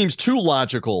 That seems too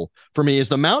logical for me. Is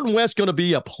the Mountain West going to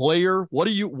be a player? What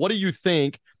do you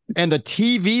think? And the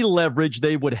TV leverage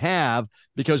they would have,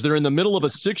 because they're in the middle of a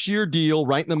 6-year deal,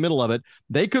 right in the middle of it,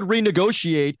 they could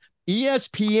renegotiate.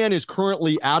 ESPN is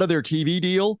currently out of their TV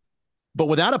deal, but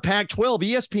without a Pac-12,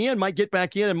 ESPN might get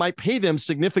back in and might pay them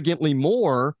significantly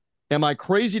more. Am I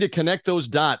crazy to connect those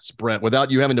dots, Brett,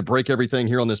 without you having to break everything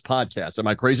here on this podcast? Am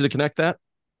I crazy to connect that?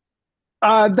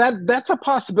 That's a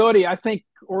possibility. I think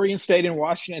Oregon State and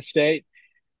Washington State,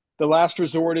 the last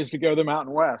resort is to go to the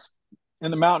Mountain West.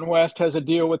 And the Mountain West has a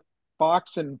deal with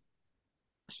Fox and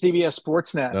CBS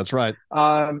Sportsnet. That's right.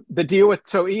 The deal with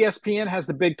so ESPN has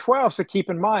the Big 12. So keep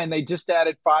in mind they just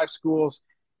added 5 schools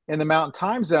in the Mountain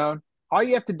Time Zone. All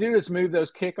you have to do is move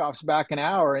those kickoffs back an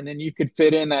hour, and then you could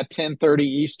fit in that 10:30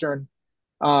 Eastern,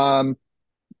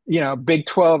 Big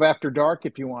 12 after dark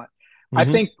if you want. I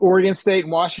think Oregon State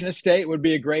and Washington State would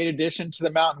be a great addition to the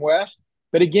Mountain West.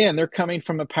 But again, they're coming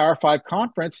from a Power 5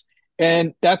 conference,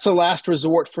 and that's a last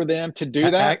resort for them to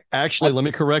do that. Actually, let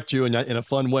me correct you in a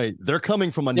fun way. They're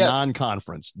coming from a Yes.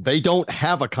 non-conference. They don't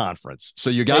have a conference.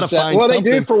 So you got to Exactly. find Well,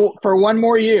 something. they do for one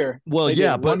more year. Well, They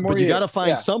yeah, do. One more but you year. got to find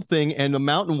Yeah. something, and the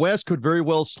Mountain West could very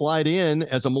well slide in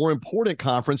as a more important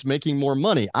conference, making more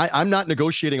money. I'm not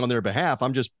negotiating on their behalf.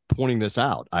 I'm just pointing this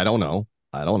out. I don't know.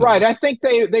 Right. I think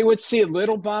they would see a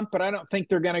little bump, but I don't think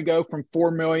they're going to go from 4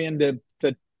 million to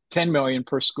 10 million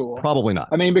per school. Probably not.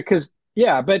 I mean,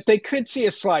 but they could see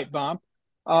a slight bump.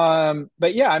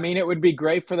 But yeah, I mean, it would be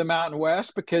great for the Mountain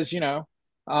West because,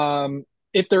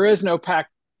 if there is no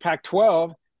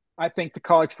Pac-12, I think the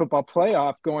college football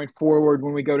playoff going forward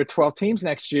when we go to 12 teams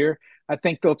next year, I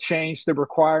think they'll change the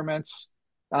requirements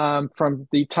from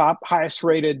the top highest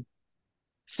rated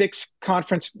six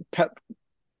conference,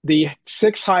 the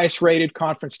six highest rated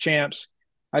conference champs.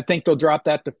 I think they'll drop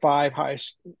that to five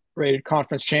highest rated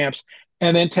conference champs,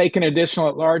 and then take an additional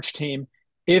at large team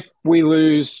if we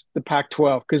lose the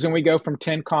Pac-12, because then we go from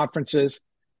 10 conferences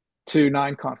to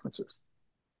 9 conferences.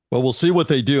 Well, we'll see what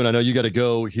they do. And I know you got to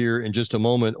go here in just a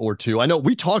moment or two. I know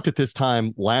we talked at this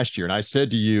time last year, and I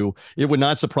said to you, it would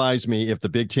not surprise me if the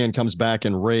Big Ten comes back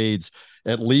and raids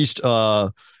at least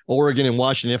Oregon and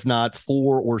Washington, if not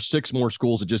 4 or 6 more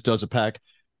schools. It just does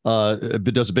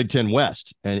does a Big Ten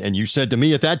West. And you said to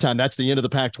me at that time, that's the end of the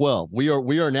Pac-12.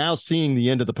 We are now seeing the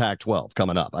end of the Pac-12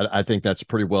 coming up. I think that's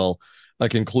pretty well a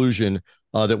conclusion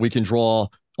that we can draw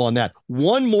on that.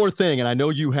 One more thing, and I know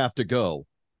you have to go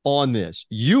on this.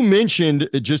 You mentioned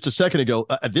just a second ago,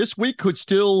 this week could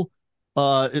still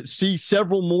see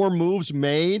several more moves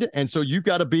made. And so you've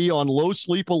got to be on low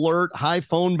sleep alert, high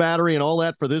phone battery, and all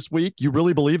that for this week. You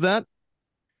really believe that?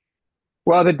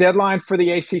 Well, the deadline for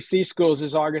the ACC schools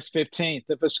is August 15th.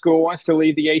 If a school wants to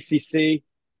leave the ACC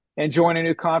and join a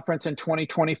new conference in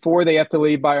 2024, they have to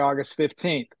leave by August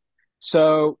 15th.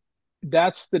 So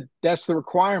that's the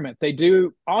requirement. They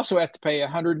do also have to pay a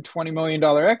 $120 million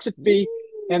exit fee,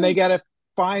 and they got to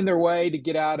find their way to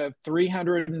get out of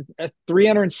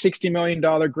 $360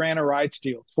 million grant of rights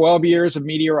deal, 12 years of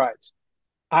media rights.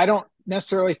 I don't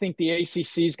necessarily think the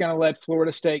ACC is going to let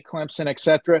Florida State, Clemson, et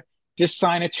cetera, just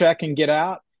sign a check and get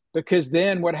out, because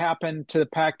then what happened to the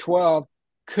Pac-12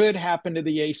 could happen to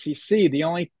the ACC. The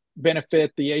only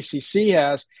benefit the ACC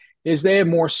has is they have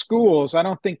more schools. I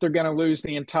don't think they're going to lose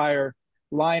the entire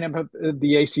lineup of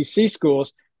the ACC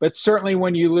schools, but certainly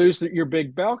when you lose your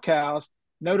big bell cows,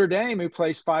 Notre Dame, who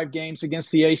plays 5 games against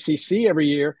the ACC every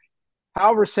year,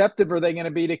 how receptive are they going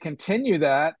to be to continue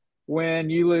that when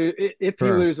you lose, if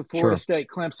you lose a Florida State,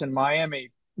 Clemson, Miami,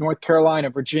 North Carolina,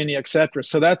 Virginia, et cetera?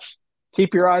 So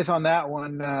keep your eyes on that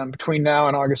one between now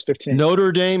and August 15th.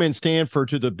 Notre Dame and Stanford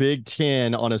to the Big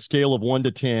Ten on a scale of 1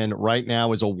 to 10 right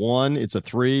now is a 1, it's a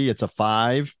 3, it's a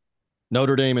 5.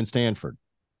 Notre Dame and Stanford.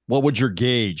 What would your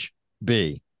gauge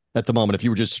be at the moment if you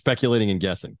were just speculating and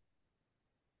guessing?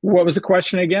 What was the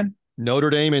question again? Notre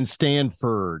Dame and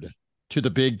Stanford to the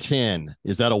Big Ten.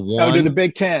 Is that a 1? Oh, to the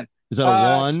Big Ten. Is that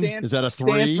a 1? Is that a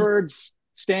 3?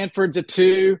 Stanford's a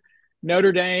 2.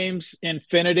 Notre Dame's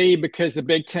infinity, because the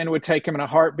Big Ten would take them in a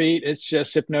heartbeat. It's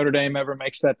just if Notre Dame ever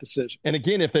makes that decision. And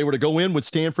again, if they were to go in with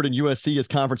Stanford and USC as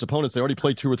conference opponents, they already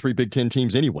played 2 or 3 Big Ten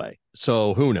teams anyway.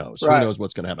 So who knows? Right. Who knows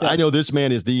what's going to happen? Yeah. I know this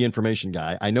man is the information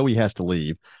guy. I know he has to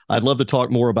leave. I'd love to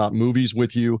talk more about movies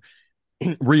with you,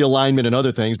 realignment and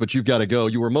other things, but you've got to go.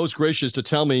 You were most gracious to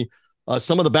tell me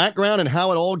some of the background and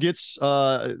how it all gets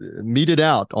meted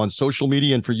out on social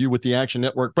media and for you with the Action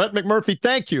Network. Brett McMurphy,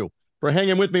 thank you for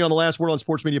hanging with me on the Last Word on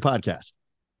Sports Media podcast.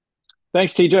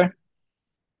 Thanks, TJ.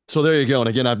 So there you go. And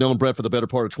again, I've known Brett for the better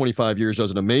part of 25 years, does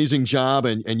an amazing job.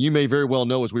 And you may very well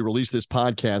know as we release this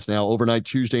podcast now, overnight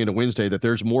Tuesday into Wednesday, that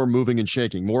there's more moving and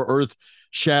shaking, more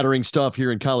earth-shattering stuff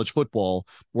here in college football,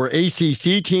 where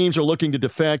ACC teams are looking to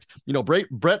defect. You know,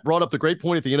 Brett brought up the great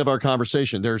point at the end of our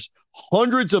conversation. There's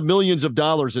hundreds of millions of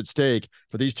dollars at stake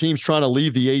for these teams trying to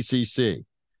leave the ACC.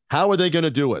 How are they going to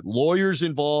do it? Lawyers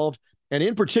involved. And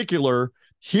in particular,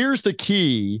 here's the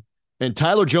key, and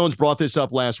Tyler Jones brought this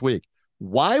up last week.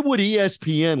 Why would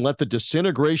ESPN let the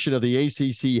disintegration of the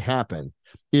ACC happen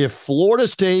if Florida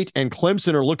State and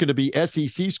Clemson are looking to be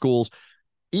SEC schools?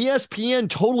 ESPN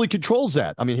totally controls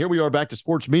that. I mean, here we are back to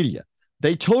sports media.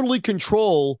 They totally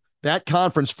control that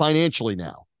conference financially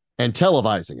now and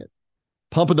televising it,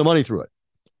 pumping the money through it.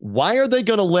 Why are they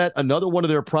going to let another one of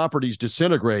their properties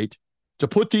disintegrate to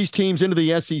put these teams into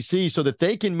the SEC so that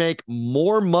they can make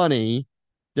more money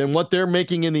than what they're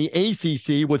making in the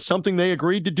ACC with something they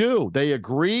agreed to do? They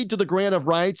agreed to the grant of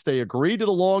rights. They agreed to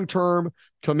the long-term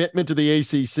commitment to the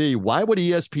ACC. Why would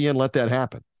ESPN let that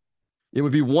happen? It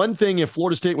would be one thing if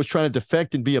Florida State was trying to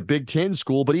defect and be a Big Ten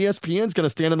school, but ESPN's going to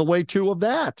stand in the way, too, of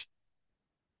that.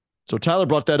 So Tyler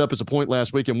brought that up as a point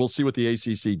last week, and we'll see what the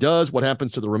ACC does, what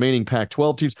happens to the remaining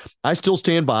Pac-12 teams. I still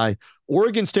stand by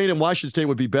Oregon State and Washington State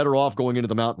would be better off going into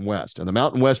the Mountain West, and the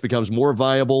Mountain West becomes more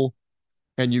viable,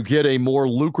 and you get a more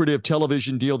lucrative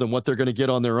television deal than what they're going to get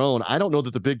on their own. I don't know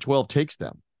that the Big 12 takes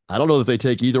them. I don't know that they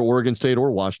take either Oregon State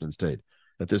or Washington State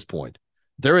at this point.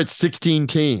 They're at 16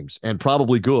 teams and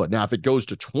probably good. Now, if it goes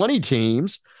to 20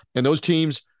 teams, and those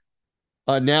teams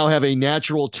now have a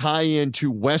natural tie-in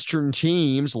to Western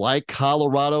teams like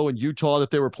Colorado and Utah that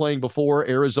they were playing before,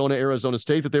 Arizona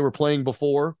State that they were playing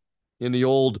before in the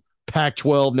old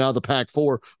Pac-12, now the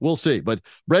Pac-4. We'll see. But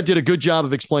Brett did a good job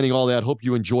of explaining all that. Hope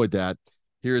you enjoyed that.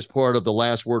 Here's part of the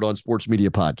Last Word on Sports Media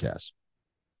podcast.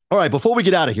 All right, before we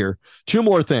get out of here, two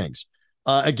more things.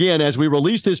 Again, as we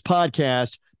release this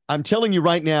podcast, I'm telling you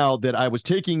right now that I was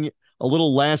taking a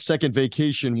little last second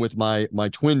vacation with my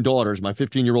twin daughters, my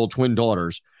 15-year-old twin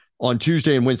daughters, on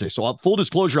Tuesday and Wednesday. So full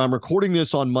disclosure, I'm recording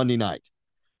this on Monday night.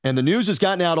 And the news has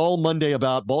gotten out all Monday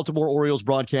about Baltimore Orioles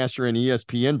broadcaster and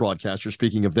ESPN broadcaster,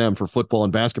 speaking of them for football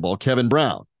and basketball, Kevin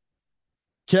Brown.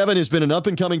 Kevin has been an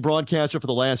up-and-coming broadcaster for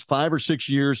the last 5 or 6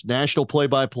 years, national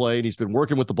play-by-play, and he's been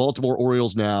working with the Baltimore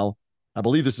Orioles now. I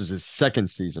believe this is his second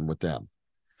season with them.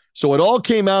 So it all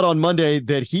came out on Monday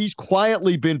that he's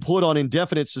quietly been put on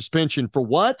indefinite suspension for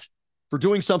what? For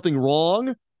doing something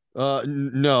wrong?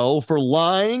 No. For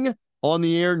lying on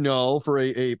the air? No. For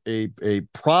a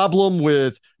problem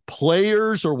with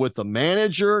players or with the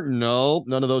manager? No.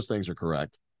 None of those things are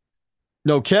correct.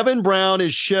 No, Kevin Brown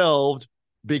is shelved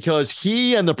because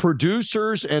he and the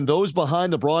producers and those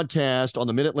behind the broadcast on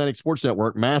the Mid-Atlantic Sports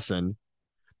Network, Masson,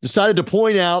 decided to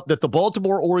point out that the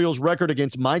Baltimore Orioles record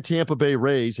against my Tampa Bay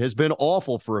Rays has been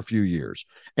awful for a few years.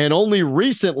 And only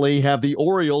recently have the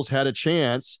Orioles had a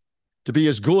chance to be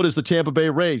as good as the Tampa Bay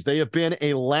Rays. They have been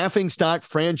a laughingstock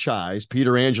franchise,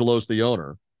 Peter Angelos, the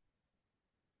owner,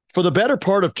 for the better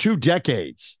part of 2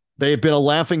 decades. They have been a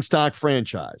laughingstock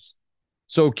franchise.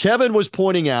 So Kevin was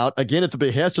pointing out, again, at the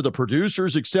behest of the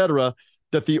producers, et cetera,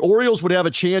 that the Orioles would have a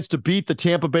chance to beat the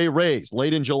Tampa Bay Rays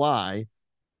late in July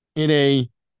in a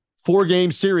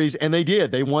 4-game series, and they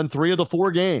did. They won 3 of the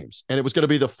 4 games, and it was going to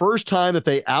be the first time that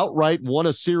they outright won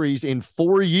a series in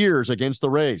 4 years against the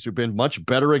Rays, who've been much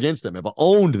better against them, have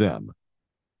owned them.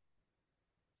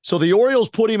 So the Orioles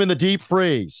put him in the deep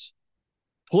freeze,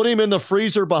 put him in the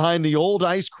freezer behind the old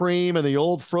ice cream and the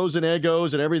old frozen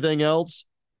Eggos and everything else.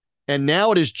 And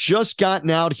now it has just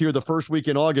gotten out here the first week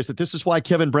in August that this is why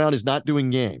Kevin Brown is not doing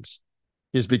games,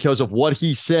 is because of what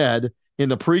he said in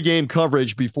the pregame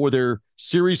coverage before their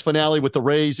series finale with the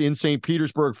Rays in St.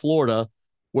 Petersburg, Florida,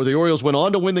 where the Orioles went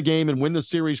on to win the game and win the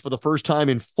series for the first time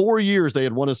in 4 years. They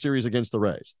had won a series against the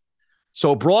Rays.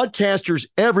 So broadcasters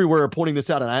everywhere are pointing this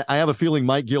out. And I have a feeling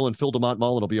Mike Gill and Phil DeMont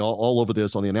Mullen will be all over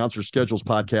this on the Announcer Schedules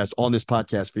podcast on this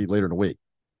podcast feed later in the week.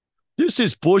 This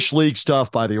is Bush League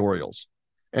stuff by the Orioles.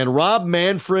 And Rob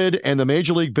Manfred and the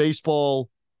Major League Baseball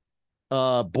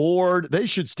board, they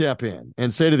should step in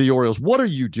and say to the Orioles, what are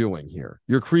you doing here?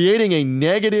 You're creating a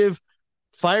negative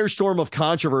firestorm of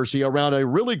controversy around a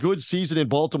really good season in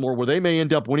Baltimore where they may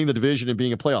end up winning the division and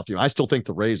being a playoff team. I still think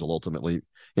the Rays will ultimately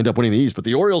end up winning the East, but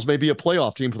the Orioles may be a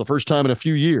playoff team for the first time in a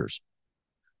few years.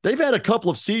 They've had a couple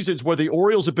of seasons where the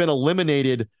Orioles have been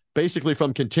eliminated basically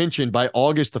from contention by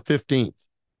August the 15th,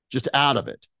 just out of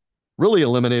it. Really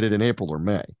eliminated in April or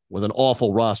May with an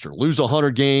awful roster. Lose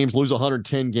 100 games, lose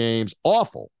 110 games.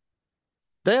 Awful.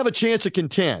 They have a chance to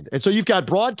contend. And so you've got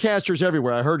broadcasters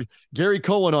everywhere. I heard Gary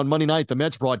Cohen on Monday night, the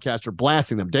Mets broadcaster,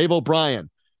 blasting them. Dave O'Brien,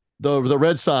 the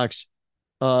Red Sox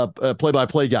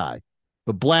play-by-play guy,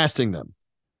 but blasting them.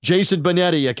 Jason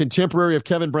Benetti, a contemporary of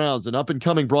Kevin Brown's, an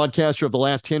up-and-coming broadcaster of the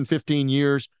last 10, 15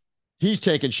 years. He's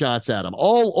taking shots at him.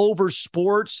 All over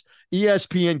sports,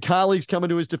 ESPN colleagues coming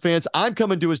to his defense. I'm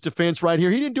coming to his defense right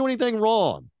here. He didn't do anything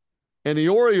wrong. And the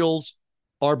Orioles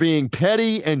are being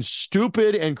petty and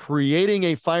stupid and creating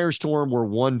a firestorm where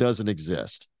one doesn't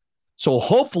exist. So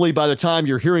hopefully by the time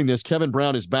you're hearing this, Kevin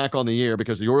Brown is back on the air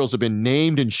because the Orioles have been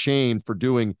named and shamed for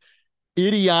doing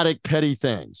idiotic, petty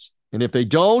things. And if they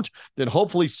don't, then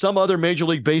hopefully some other Major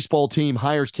League Baseball team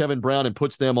hires Kevin Brown and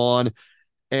puts them on.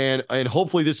 And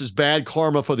hopefully this is bad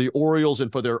karma for the Orioles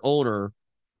and for their owner,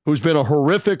 who's been a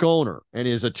horrific owner, and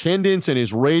his attendance and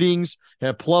his ratings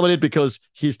have plummeted because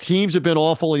his teams have been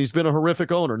awful and he's been a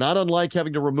horrific owner, not unlike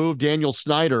having to remove Daniel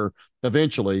Snyder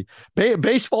eventually.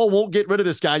 Baseball won't get rid of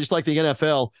this guy, just like the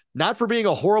NFL, not for being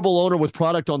a horrible owner with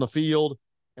product on the field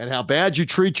and how bad you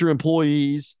treat your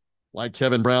employees, like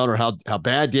Kevin Brown, or how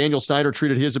bad Daniel Snyder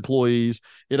treated his employees.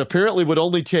 It apparently would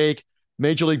only take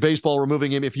Major League Baseball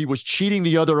removing him if he was cheating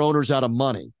the other owners out of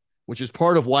money, which is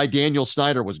part of why Daniel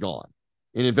Snyder was gone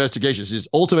in investigations. Is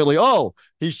ultimately,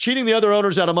 he's cheating the other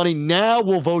owners out of money. Now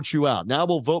we'll vote you out. Now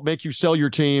we'll make you sell your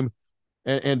team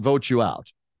and vote you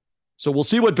out. So we'll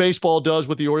see what baseball does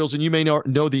with the Orioles. And you may not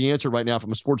know the answer right now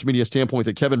from a sports media standpoint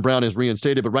that Kevin Brown is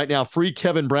reinstated. But right now, free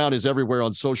Kevin Brown is everywhere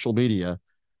on social media.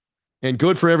 And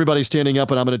good for everybody standing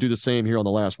up. And I'm going to do the same here on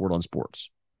the Last Word on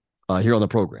Sports, here on the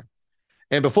program.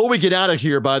 And before we get out of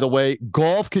here, by the way,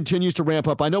 golf continues to ramp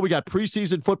up. I know we got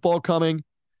preseason football coming.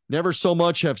 Never so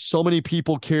much have so many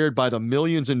people cared by the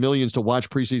millions and millions to watch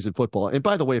preseason football. And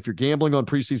by the way, if you're gambling on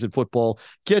preseason football,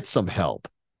 get some help.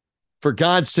 For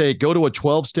God's sake, go to a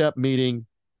 12-step meeting.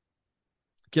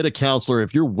 Get a counselor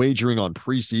if you're wagering on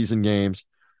preseason games.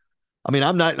 I mean,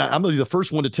 I'm going to be the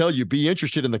first one to tell you, be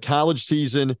interested in the college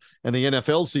season and the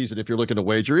NFL season if you're looking to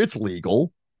wager. It's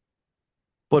legal.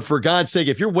 But for God's sake,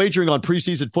 if you're wagering on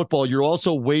preseason football, you're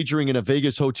also wagering in a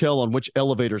Vegas hotel on which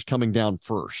elevator is coming down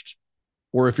first.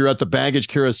 Or if you're at the baggage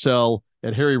carousel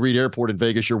at Harry Reid Airport in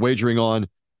Vegas, you're wagering on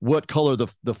what color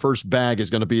the first bag is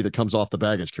going to be that comes off the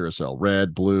baggage carousel,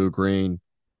 red, blue, green.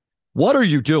 What are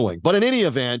you doing? But in any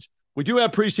event, we do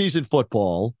have preseason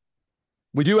football.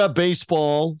 We do have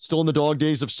baseball still in the dog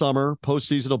days of summer.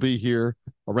 Postseason will be here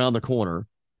around the corner.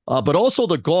 But also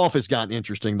the golf has gotten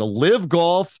interesting. The Live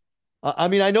Golf. I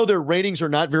mean, I know their ratings are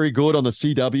not very good on the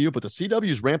CW, but the CW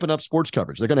is ramping up sports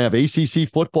coverage. They're going to have ACC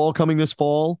football coming this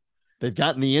fall. They've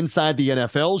gotten the Inside the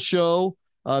NFL show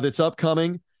that's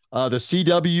upcoming. The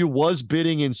CW was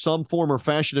bidding in some form or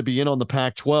fashion to be in on the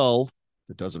Pac-12.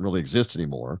 That doesn't really exist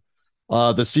anymore.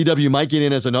 The CW might get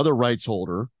in as another rights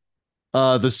holder.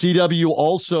 The CW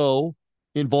also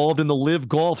involved in the Live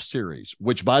Golf Series,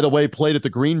 which, by the way, played at the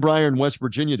Greenbrier in West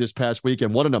Virginia this past week.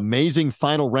 And what an amazing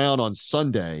final round on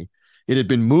Sunday. It had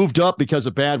been moved up because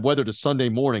of bad weather to Sunday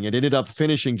morning. It ended up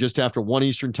finishing just after 1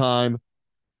 Eastern time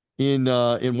in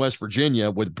West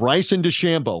Virginia with Bryson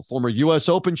DeChambeau, former U.S.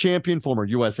 Open champion, former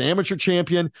U.S. amateur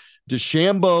champion.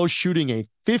 DeChambeau shooting a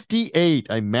 58,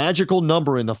 a magical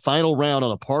number in the final round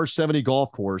on a par 70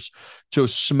 golf course to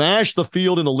smash the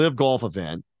field in the Live Golf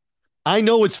event. I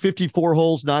know it's 54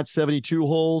 holes, not 72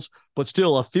 holes, but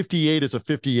still a 58 is a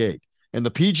 58. And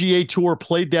the PGA Tour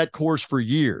played that course for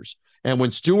years. And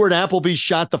when Stuart Appleby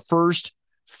shot the first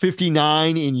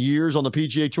 59 in years on the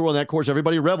PGA Tour on that course,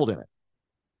 everybody reveled in it.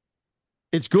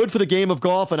 It's good for the game of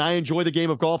golf, and I enjoy the game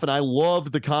of golf, and I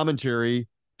loved the commentary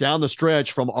down the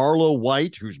stretch from Arlo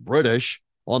White, who's British,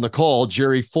 on the call.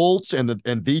 Jerry Foltz and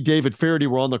the David Faraday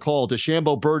were on the call.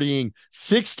 DeChambeau birdieing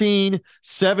 16,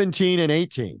 17, and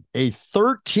 18. A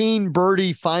 13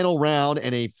 birdie final round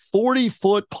and a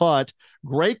 40-foot putt.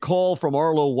 Great call from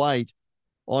Arlo White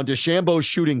on DeChambeau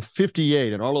shooting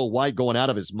 58 and Arlo White going out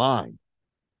of his mind.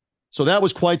 So that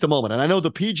was quite the moment. And I know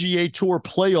the PGA Tour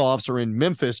playoffs are in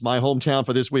Memphis, my hometown,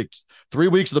 for this week. 3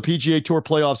 weeks of the PGA Tour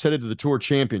playoffs headed to the Tour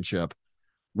Championship.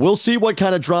 We'll see what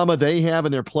kind of drama they have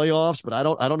in their playoffs, but I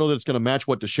don't know that it's going to match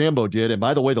what DeChambeau did. And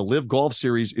by the way, the Live Golf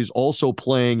Series is also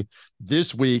playing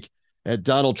this week at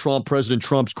President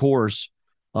Trump's course,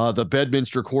 the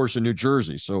Bedminster course in New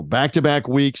Jersey. So back-to-back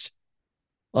weeks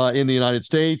in the United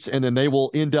States, and then they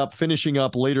will end up finishing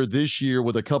up later this year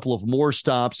with a couple of more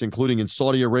stops, including in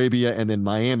Saudi Arabia and then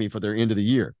Miami for their end of the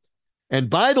year. And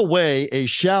by the way, a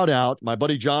shout out, my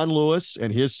buddy John Lewis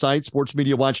and his site,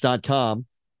 sportsmediawatch.com.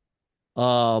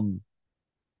 One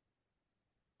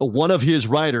of his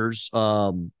writers,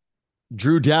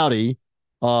 Drew Dowdy,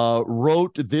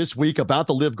 wrote this week about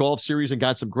the Live Golf Series and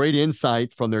got some great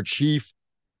insight from their chief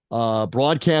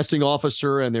broadcasting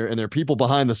officer and their people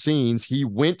behind the scenes. He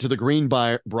went to the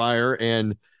Greenbrier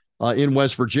and in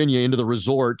West Virginia into the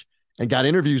resort and got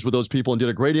interviews with those people and did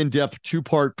a great in-depth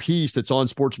 2-part piece that's on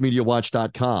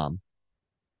sportsmediawatch.com.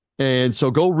 And so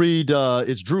go read,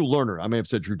 it's Drew Lerner. I may have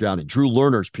said Drew Downey. Drew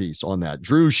Lerner's piece on that.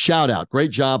 Drew, shout out.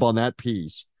 Great job on that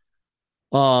piece.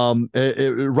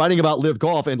 Writing about Live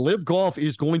Golf. And Live Golf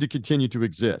is going to continue to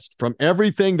exist. From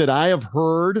everything that I have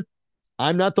heard,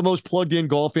 I'm not the most plugged in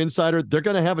golf insider. They're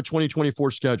going to have a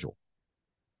 2024 schedule.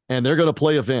 And they're going to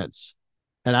play events.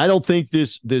 And I don't think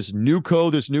this new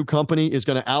company is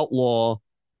going to outlaw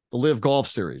the Live Golf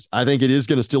Series. I think it is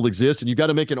going to still exist, and you've got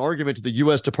to make an argument to the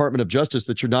U.S. Department of Justice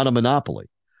that you're not a monopoly.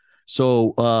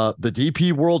 So the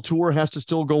DP World Tour has to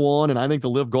still go on, and I think the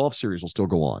Live Golf Series will still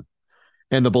go on.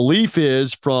 And the belief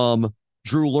is, from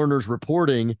Drew Lerner's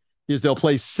reporting, is they'll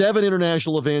play 7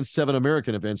 international events, 7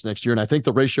 American events next year, and I think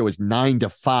the ratio is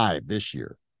 9-5 this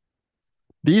year.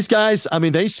 These guys, I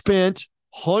mean, they spent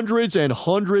hundreds and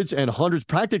hundreds and hundreds,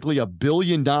 practically $1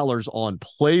 billion on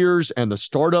players and the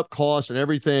startup cost and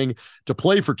everything to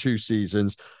play for 2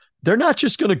 seasons. They're not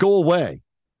just going to go away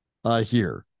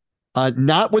here.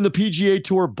 Not when the PGA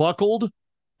Tour buckled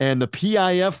and the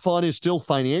PIF fund is still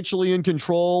financially in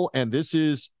control. And this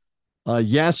is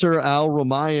Yasser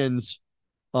Al-Rumayyan's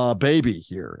baby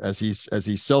here, as he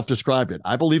self-described it.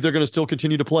 I believe they're going to still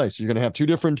continue to play. So you're going to have 2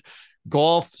 different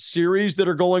golf series that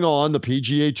are going on, the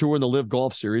PGA Tour and the Live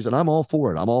Golf Series, and I'm all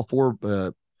for it. I'm all for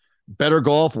better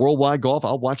golf, worldwide golf.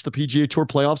 I'll watch the PGA Tour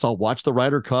playoffs. I'll watch the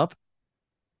Ryder Cup.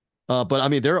 But I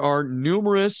mean, there are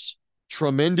numerous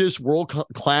tremendous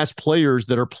world-class players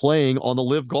that are playing on the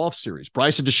Live Golf Series.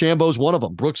 Bryson DeChambeau is one of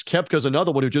them. Brooks Koepka's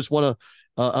another one who just won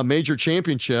a major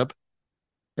championship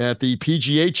at the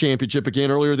PGA Championship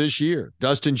again earlier this year.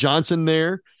 Dustin Johnson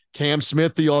there. Cam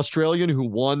Smith, the Australian, who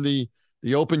won the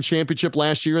the Open Championship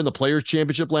last year and the Players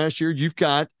Championship last year. You've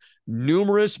got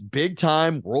numerous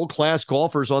big-time world-class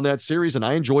golfers on that series, and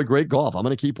I enjoy great golf. I'm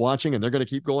going to keep watching, and they're going to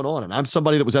keep going on. And I'm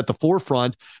somebody that was at the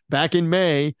forefront back in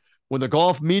May when the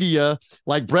golf media,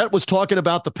 like Brett was talking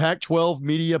about the Pac-12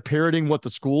 media parroting what the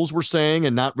schools were saying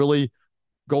and not really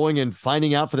going and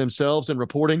finding out for themselves and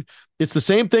reporting. It's the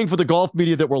same thing for the golf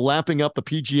media that were lapping up the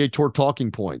PGA Tour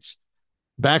talking points.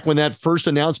 Back when that first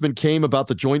announcement came about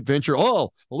the joint venture, the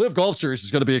Live Golf Series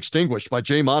is going to be extinguished by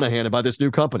Jay Monahan and by this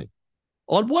new company.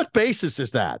 On what basis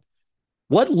is that?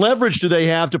 What leverage do they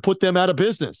have to put them out of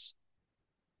business?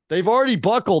 They've already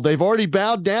buckled. They've already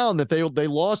bowed down that they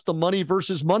lost the money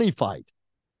versus money fight.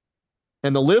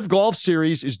 And the Live Golf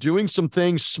Series is doing some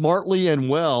things smartly and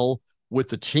well with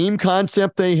the team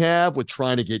concept they have, with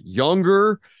trying to get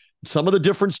younger, some of the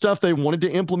different stuff they wanted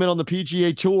to implement on the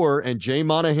PGA Tour, and Jay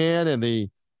Monahan and the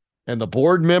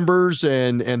board members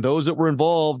and those that were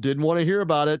involved didn't want to hear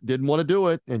about it, didn't want to do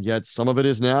it. And yet some of it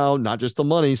is now not just the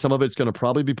money. Some of it's going to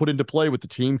probably be put into play with the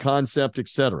team concept, et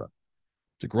cetera,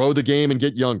 to grow the game and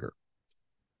get younger.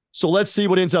 So let's see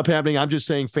what ends up happening. I'm just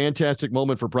saying, fantastic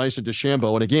moment for Bryson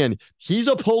DeChambeau. And again, he's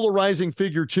a polarizing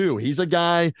figure too. He's a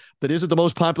guy that isn't the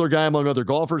most popular guy among other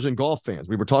golfers and golf fans.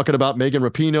 We were talking about Megan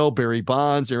Rapinoe, Barry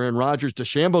Bonds, Aaron Rodgers.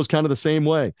 DeChambeau's kind of the same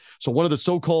way. So one of the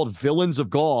so-called villains of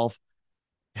golf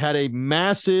had a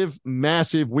massive,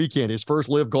 massive weekend. His first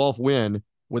Live Golf win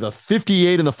with a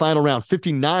 58 in the final round.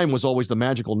 59 was always the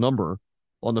magical number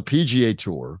on the PGA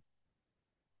Tour.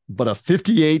 But a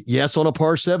 58, yes, on a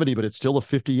par 70, but it's still a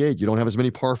 58. You don't have as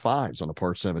many par 5s on a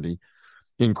par 70.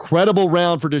 Incredible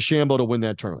round for DeChambeau to win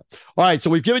that tournament. All right, so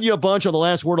we've given you a bunch on the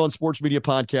Last Word on Sports Media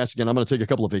podcast. Again, I'm going to take a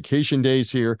couple of vacation days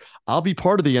here. I'll be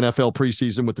part of the NFL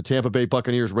preseason with the Tampa Bay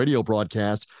Buccaneers radio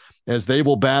broadcast as they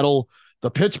will battle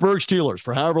the Pittsburgh Steelers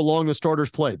for however long the starters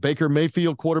play. Baker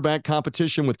Mayfield quarterback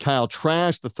competition with Kyle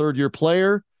Trask, the third-year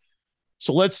player.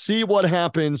 So let's see what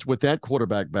happens with that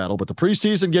quarterback battle. But the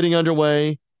preseason getting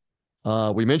underway.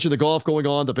 We mentioned the golf going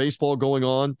on, the baseball going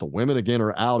on. The women, again,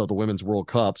 are out of the Women's World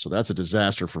Cup, so that's a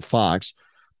disaster for Fox.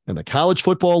 And the college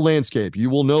football landscape,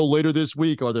 you will know later this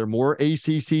week, are there more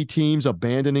ACC teams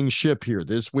abandoning ship here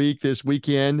this week, this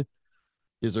weekend?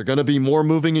 Is there going to be more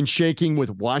moving and shaking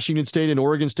with Washington State and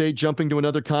Oregon State jumping to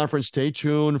another conference? Stay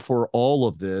tuned for all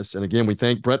of this. And again, we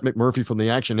thank Brett McMurphy from the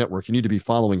Action Network. You need to be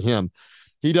following him.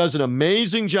 He does an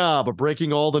amazing job of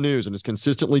breaking all the news and has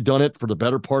consistently done it for the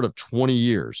better part of 20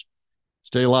 years.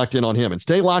 Stay locked in on him, and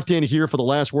stay locked in here for the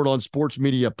Last Word on Sports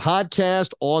Media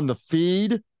podcast on the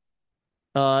feed.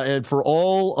 And for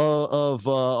all of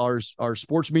our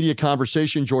sports media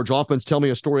conversation, George Hoffman's Tell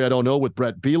Me a Story I Don't Know with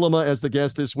Brett Bielema as the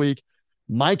guest this week.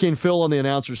 Mike and Phil on the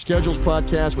Announcer Schedules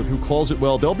podcast with Who Calls It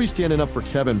Well. They'll be standing up for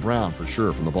Kevin Brown for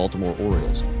sure from the Baltimore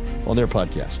Orioles on their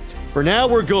podcast. For now,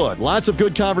 we're good. Lots of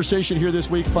good conversation here this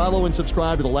week. Follow and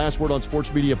subscribe to the Last Word on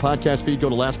Sports Media podcast feed. Go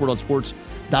to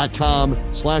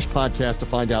lastwordonsports.com/podcast to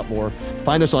find out more.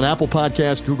 Find us on Apple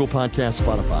Podcasts, Google Podcasts,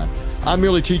 Spotify. I'm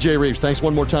merely TJ Reeves. Thanks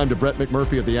one more time to Brett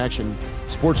McMurphy of the Action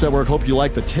Sports Network. Hope you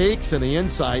like the takes and the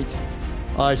insight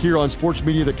here on sports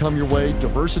media that come your way.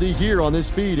 Diversity here on this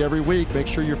feed every week. Make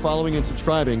sure you're following and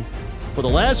subscribing for the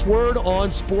Last Word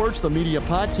on Sports, the media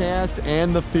podcast,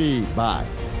 and the feed. Bye.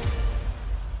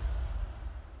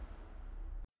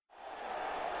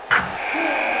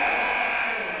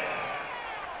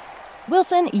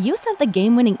 Wilson, you sent the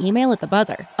game-winning email at the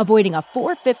buzzer, avoiding a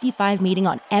 4:55 meeting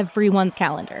on everyone's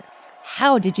calendar.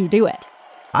 How did you do it?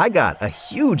 I got a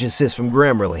huge assist from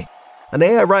Grammarly, an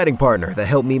AI writing partner that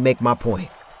helped me make my point.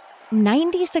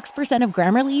 96% of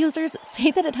Grammarly users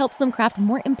say that it helps them craft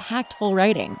more impactful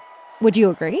writing. Would you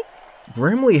agree?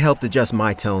 Grammarly helped adjust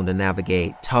my tone to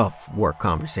navigate tough work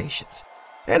conversations.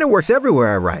 And it works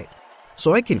everywhere I write,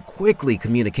 so I can quickly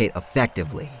communicate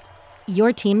effectively.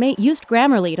 Your teammate used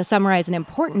Grammarly to summarize an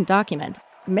important document,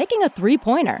 making a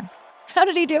 3-pointer. How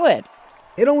did he do it?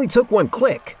 It only took one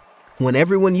click. When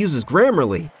everyone uses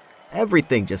Grammarly,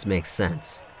 everything just makes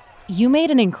sense. You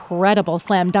made an incredible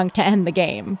slam dunk to end the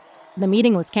game. The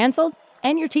meeting was canceled,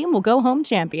 and your team will go home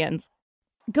champions.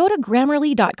 Go to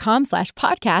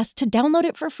Grammarly.com/podcast to download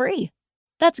it for free.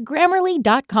 That's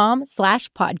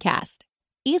Grammarly.com/podcast.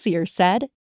 Easier said,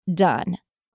 done.